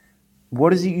 like,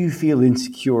 what is it you feel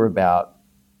insecure about?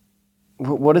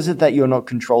 What is it that you're not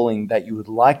controlling that you would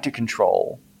like to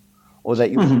control, or that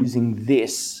you're using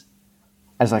this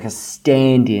as like a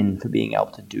stand-in for being able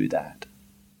to do that?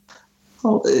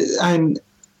 Well, if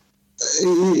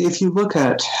you look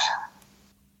at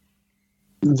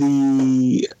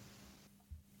the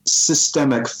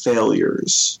systemic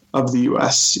failures of the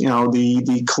U.S.,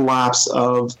 the collapse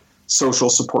of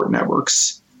social support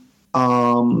networks,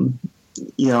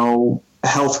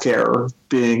 healthcare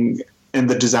being in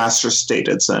the disaster state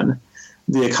it's in,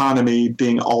 the economy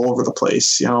being all over the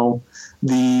place, the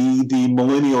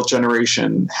millennial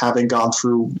generation having gone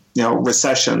through,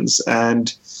 recessions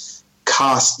and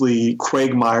costly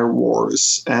quagmire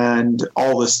wars and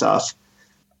all this stuff,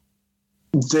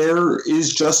 there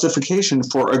is justification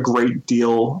for a great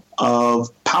deal of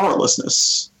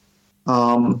powerlessness.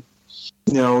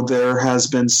 There has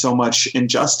been so much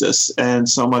injustice and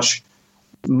so much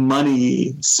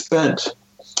money spent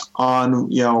on,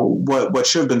 what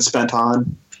should have been spent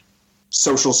on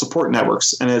social support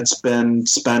networks, and it's been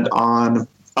spent on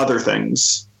other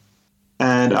things.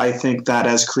 And I think that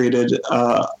has created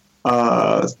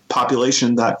a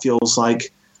population that feels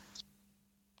like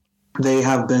they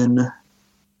have been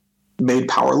made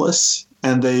powerless,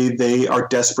 and they are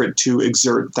desperate to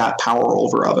exert that power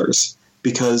over others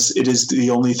because it is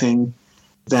the only thing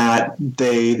that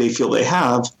they feel they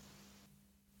have.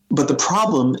 But the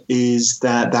problem is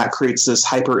that creates this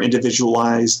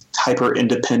hyper-individualized,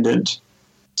 hyper-independent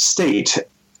state.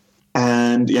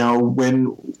 And,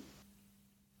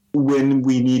 when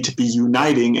we need to be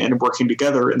uniting and working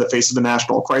together in the face of a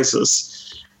national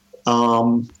crisis,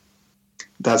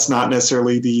 that's not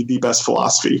necessarily the best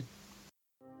philosophy.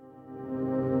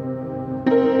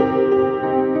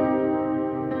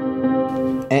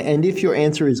 And if your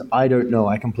answer is, I don't know,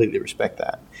 I completely respect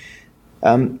that.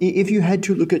 If you had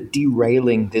to look at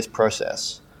derailing this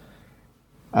process,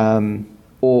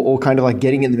 or kind of like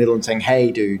getting in the middle and saying,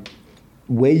 hey, dude,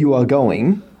 where you are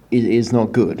going is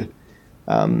not good,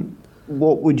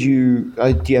 what would you,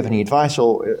 do you have any advice,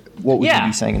 or what would you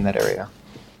be saying in that area?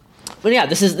 Well, yeah,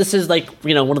 this is like,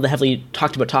 one of the heavily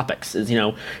talked about topics is,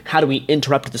 how do we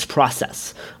interrupt this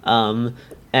process? And,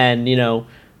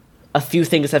 a few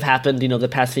things have happened, the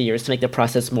past few years to make the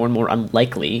process more and more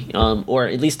unlikely, or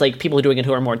at least like people who are doing it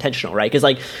who are more intentional, right? Because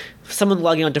like someone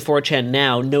logging onto 4chan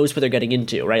now knows what they're getting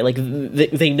into, right? Like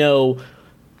they know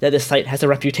that this site has a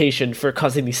reputation for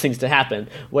causing these things to happen,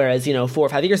 whereas 4 or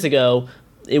 5 years ago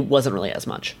it wasn't really as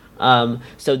much.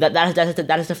 So that has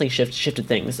definitely shifted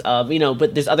things.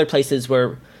 But there's other places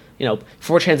where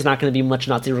 4chan's not going to be much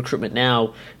Nazi recruitment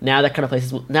now. Now that kind of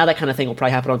thing will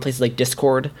probably happen on places like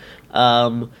Discord,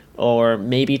 or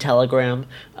maybe Telegram,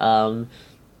 and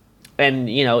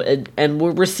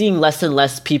we're seeing less and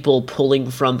less people pulling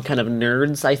from kind of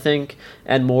nerds, I think,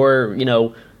 and more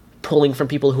pulling from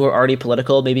people who are already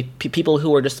political, maybe people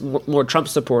who are just more Trump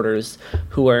supporters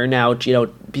who are now,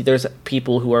 there's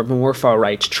people who are more far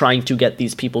right trying to get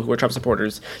these people who are Trump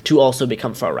supporters to also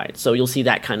become far right. So you'll see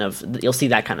that kind of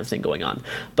thing going on.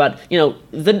 But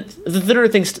the thinner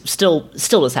thing still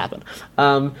does happen.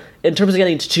 In terms of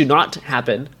getting to not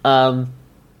happen,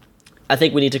 I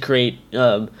think we need to create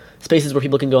spaces where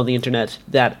people can go on the internet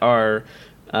that are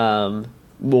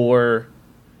more.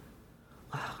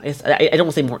 I don't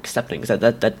want to say more accepting, because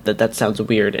that sounds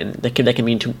weird, and that can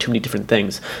mean too many different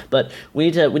things. But we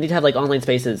need to have like online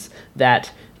spaces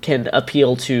that can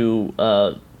appeal to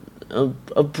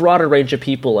a broader range of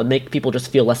people and make people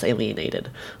just feel less alienated,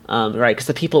 right? Because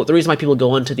the reason why people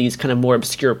go into these kind of more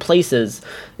obscure places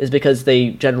is because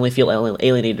they generally feel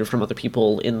alienated from other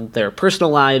people in their personal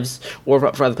lives or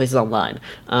for other places online.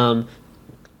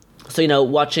 So,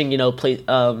 watching,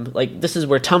 like, this is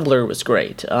where Tumblr was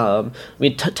great.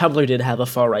 Tumblr did have a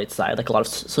far-right side, like a lot of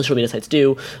social media sites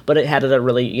do, but it had a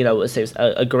really,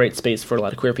 a great space for a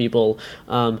lot of queer people.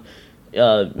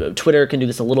 Twitter can do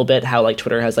this a little bit, how, like,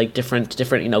 Twitter has, like, different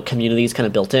communities kind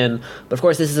of built in. But, of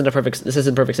course, this isn't a perfect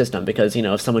system, because,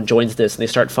 if someone joins this and they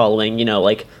start following,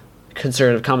 like,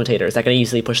 conservative commentators, that can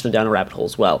easily push them down a rabbit hole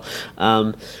as well.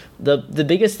 The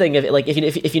biggest thing,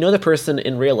 if you know the person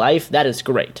in real life, that is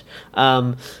great.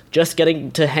 Just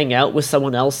getting to hang out with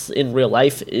someone else in real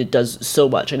life, it does so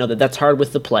much. I know that's hard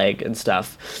with the plague and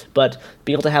stuff, but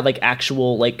being able to have like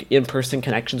actual like in-person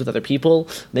connections with other people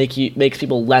makes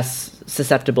people less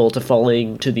susceptible to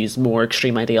falling to these more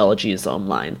extreme ideologies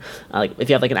online. Like if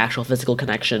you have like an actual physical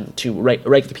connection to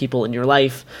regular people in your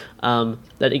life, and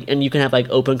you can have like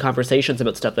open conversations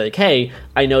about stuff like, hey,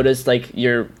 I noticed like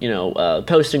you're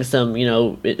posting some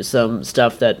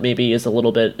stuff that maybe is a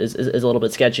little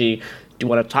bit sketchy. Do you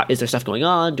want to talk? Is there stuff going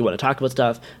on? Do you want to talk about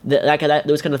stuff?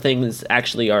 Those kind of things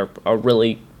actually are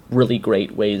really, really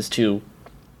great ways to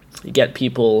get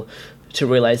people to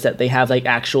realize that they have like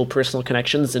actual personal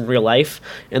connections in real life,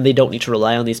 and they don't need to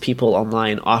rely on these people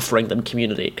online offering them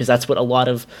community, because that's what a lot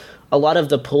of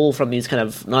the pull from these kind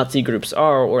of Nazi groups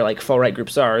are, or like far right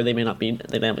groups are. They may not be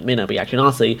actually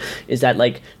Nazi. Is that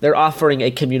like they're offering a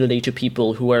community to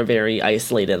people who are very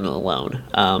isolated and alone.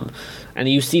 And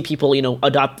you see people,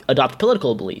 adopt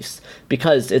political beliefs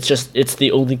because it's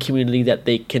the only community that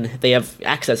they have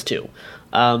access to.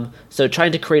 So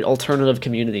trying to create alternative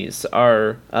communities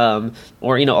or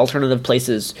alternative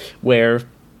places where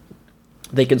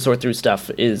they can sort through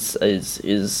stuff is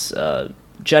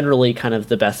generally kind of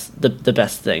the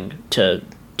best thing to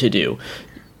do.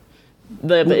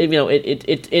 But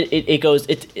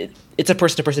it's a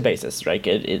person to person basis, right?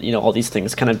 All these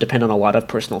things kind of depend on a lot of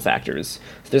personal factors.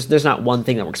 There's not one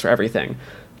thing that works for everything,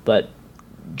 but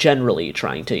generally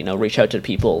trying to reach out to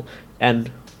people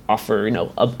and offer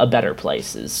a better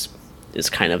place is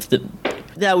kind of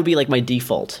that would be like my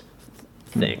default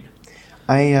thing.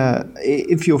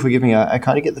 If you'll forgive me, I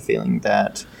kind of get the feeling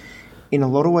that in a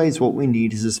lot of ways what we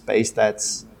need is a space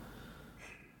that's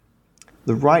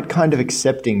the right kind of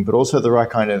accepting, but also the right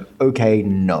kind of okay,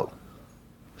 no.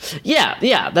 Yeah,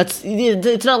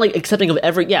 it's not like accepting of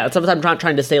every. Yeah, that's what I'm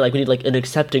trying to say. Like we need like an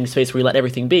accepting space where we let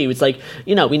everything be. It's like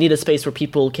we need a space where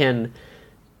people can.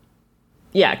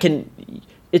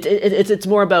 It's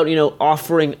more about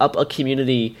offering up a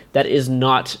community that is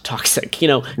not toxic.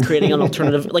 Creating an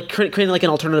alternative, creating like an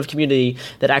alternative community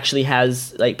that actually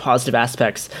has like positive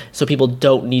aspects, so people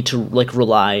don't need to like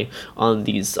rely on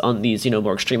these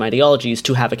more extreme ideologies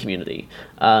to have a community.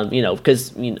 Because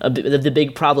the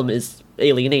big problem is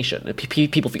alienation.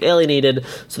 People feel alienated,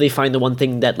 so they find the one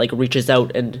thing that like reaches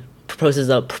out and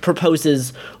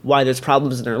proposes why there's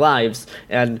problems in their lives,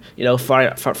 and far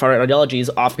right ideologies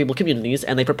offer people communities,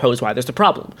 and they propose why there's a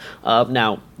problem.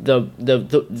 Now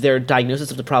their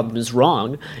diagnosis of the problem is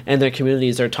wrong, and their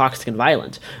communities are toxic and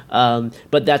violent.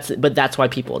 But that's why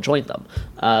people join them.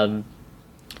 And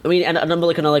I'm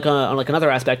like on another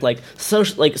aspect, like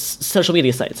social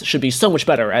media sites should be so much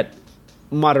better at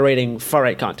moderating far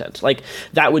right content. Like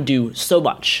that would do so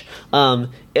much.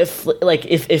 If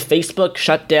Facebook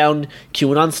shut down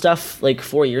QAnon stuff like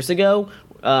 4 years ago,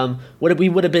 we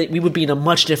would be in a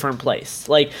much different place.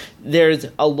 Like there's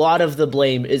a lot of the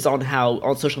blame is on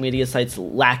social media sites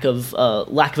lack of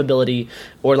ability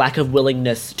or lack of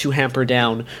willingness to hamper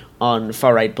down on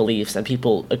far-right beliefs and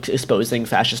people exposing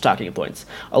fascist talking points.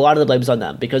 A lot of the blame's on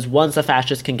them, because once a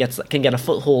fascist can get a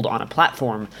foothold on a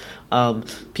platform,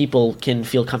 people can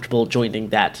feel comfortable joining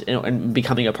that, and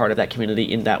becoming a part of that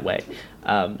community in that way.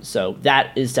 So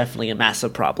that is definitely a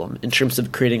massive problem in terms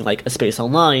of creating like a space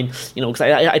online, because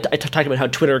I talked about how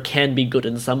Twitter can be good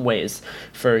in some ways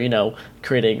for,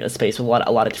 creating a space with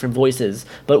a lot of different voices.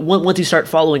 But once you start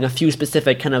following a few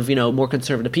specific kind of, more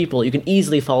conservative people, you can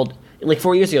easily fall, like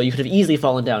 4 years ago, you could have easily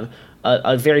fallen down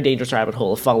a very dangerous rabbit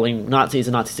hole of following Nazis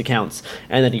and Nazis accounts,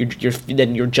 and then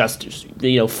you're just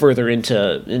further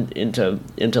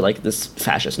into like this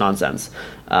fascist nonsense.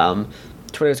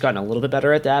 Twitter's gotten a little bit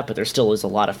better at that, but there still is a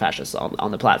lot of fascists on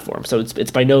the platform, so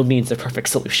it's by no means a perfect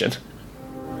solution.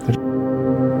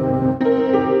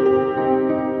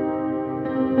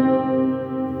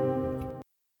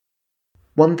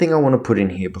 One thing I want to put in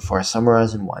here before I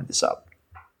summarize and wind this up.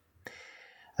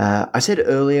 I said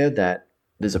earlier that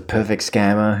there's a perfect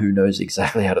scammer who knows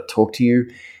exactly how to talk to you.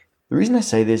 The reason I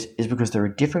say this is because there are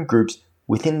different groups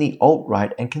within the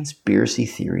alt-right and conspiracy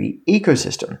theory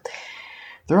ecosystem.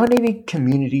 There aren't any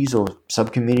communities or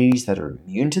sub-communities that are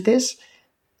immune to this,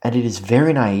 and it is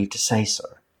very naive to say so.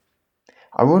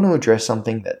 I want to address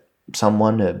something that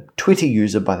a Twitter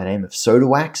user by the name of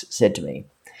SodaWax, said to me.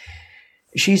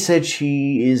 She said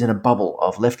she is in a bubble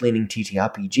of left-leaning of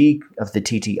the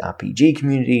TTRPG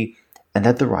community, and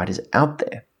that the right is out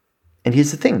there. And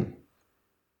here's the thing.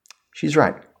 She's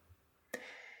right.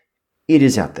 It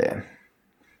is out there.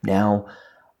 Now,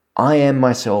 I am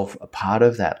myself a part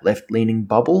of that left-leaning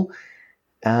bubble,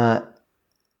 and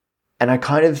I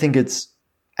kind of think it's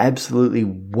absolutely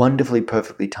wonderfully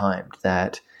perfectly timed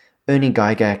that Ernie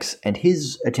Gygax and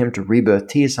his attempt to rebirth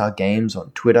TSR Games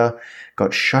on Twitter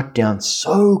got shut down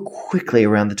so quickly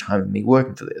around the time of me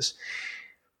working for this.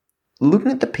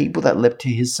 Looking at the people that leapt to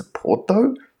his support,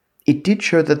 though, it did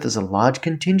show that there's a large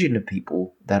contingent of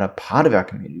people that are part of our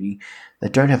community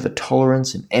that don't have the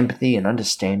tolerance and empathy and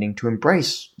understanding to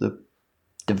embrace the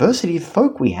diversity of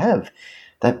folk we have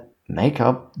that make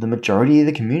up the majority of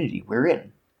the community we're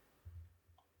in.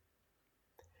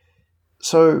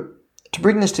 So, to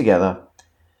bring this together,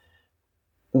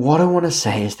 what I want to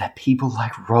say is that people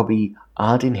like Robbie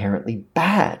aren't inherently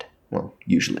bad. Well,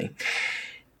 usually.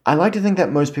 I like to think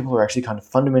that most people are actually kind of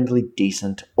fundamentally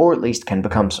decent, or at least can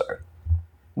become so.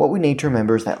 What we need to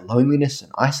remember is that loneliness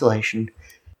and isolation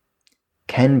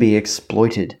can be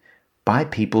exploited by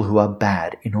people who are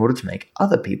bad in order to make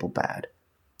other people bad.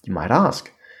 You might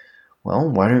ask, well,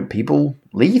 why don't people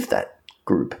leave that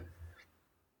group?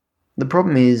 The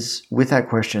problem is, with that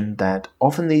question, that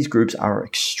often these groups are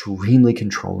extremely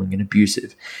controlling and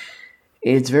abusive.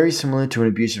 It's very similar to an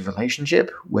abusive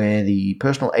relationship where the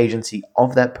personal agency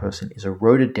of that person is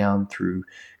eroded down through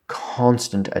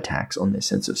constant attacks on their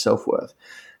sense of self-worth,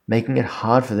 making it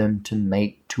hard for them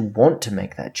to want to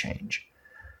make that change.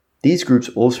 These groups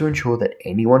also ensure that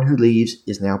anyone who leaves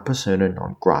is now persona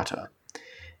non grata.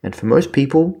 And for most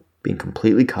people, being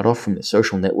completely cut off from their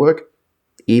social network,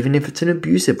 even if it's an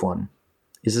abusive one,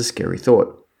 is a scary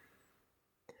thought.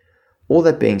 All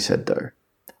that being said, though,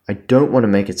 I don't want to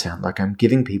make it sound like I'm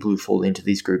giving people who fall into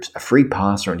these groups a free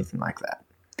pass or anything like that.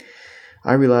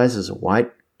 I realize as a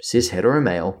white, cis hetero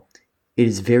male, it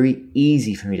is very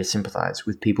easy for me to sympathize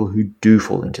with people who do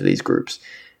fall into these groups.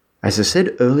 As I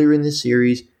said earlier in this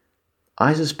series,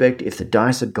 I suspect if the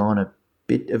dice had gone a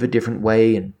bit of a different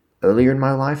way and earlier in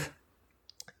my life,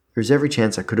 there's every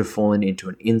chance I could have fallen into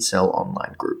an incel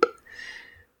online group.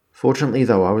 Fortunately,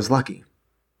 though, I was lucky.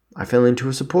 I fell into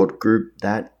a support group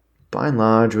that, by and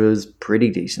large, was pretty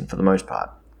decent for the most part.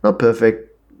 Not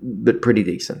perfect, but pretty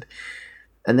decent.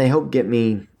 And they helped get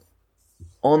me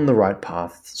on the right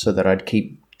path so that I'd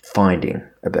keep finding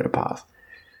a better path.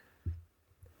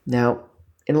 Now,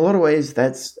 in a lot of ways,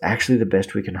 that's actually the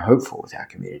best we can hope for with our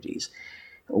communities.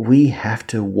 We have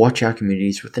to watch our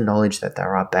communities with the knowledge that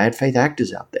there are bad faith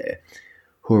actors out there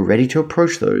who are ready to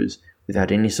approach those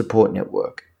without any support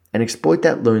network and exploit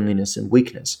that loneliness and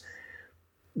weakness.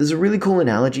 There's a really cool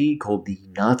analogy called the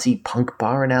Nazi punk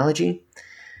bar analogy.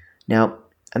 Now,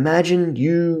 imagine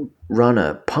you run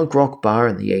a punk rock bar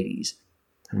in the 80s,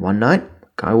 and one night, a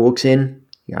guy walks in,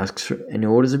 he asks for and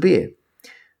orders a beer.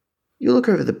 You look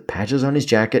over the patches on his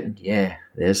jacket, and yeah,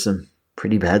 there's some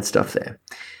pretty bad stuff there.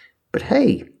 But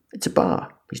hey, it's a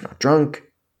bar, he's not drunk,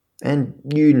 and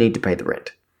you need to pay the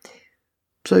rent.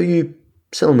 So you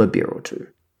sell him a beer or two.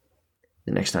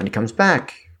 The next night he comes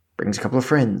back, brings a couple of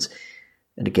friends,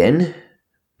 and again,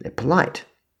 they're polite.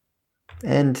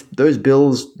 And those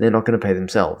bills, they're not going to pay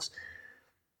themselves.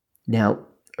 Now,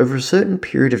 over a certain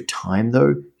period of time,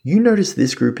 though, you notice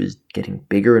this group is getting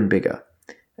bigger and bigger.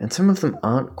 And some of them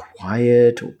aren't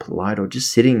quiet or polite or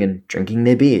just sitting and drinking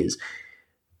their beers.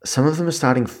 Some of them are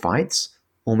starting fights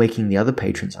or making the other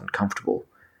patrons uncomfortable.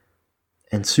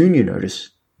 And soon you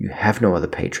notice you have no other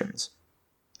patrons.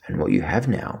 And what you have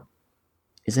now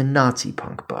is a Nazi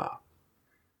punk bar.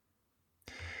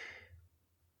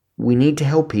 We need to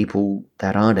help people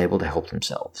that aren't able to help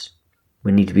themselves.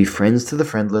 We need to be friends to the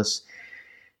friendless.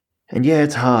 And yeah,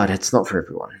 it's hard. It's not for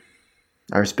everyone.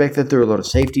 I respect that there are a lot of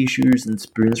safety issues and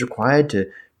spoons required to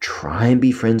try and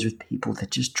be friends with people that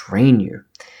just drain you.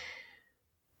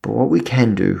 But what we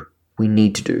can do, we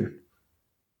need to do,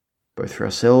 both for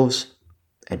ourselves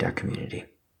and our community.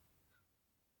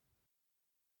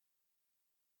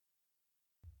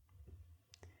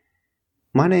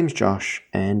 My name's Josh,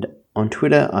 and on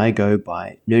Twitter I go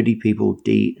by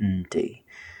nerdypeopleD&D.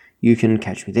 You can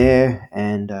catch me there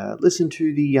and listen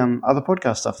to the other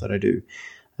podcast stuff that I do.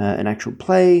 An actual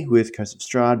play with Coast of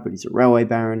Strahd, but he's a railway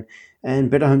baron, and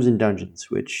Better Homes and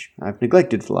Dungeons, which I've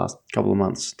neglected for the last couple of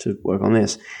months to work on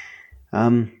this.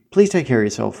 Please take care of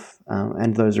yourself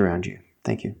and those around you.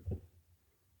 Thank you.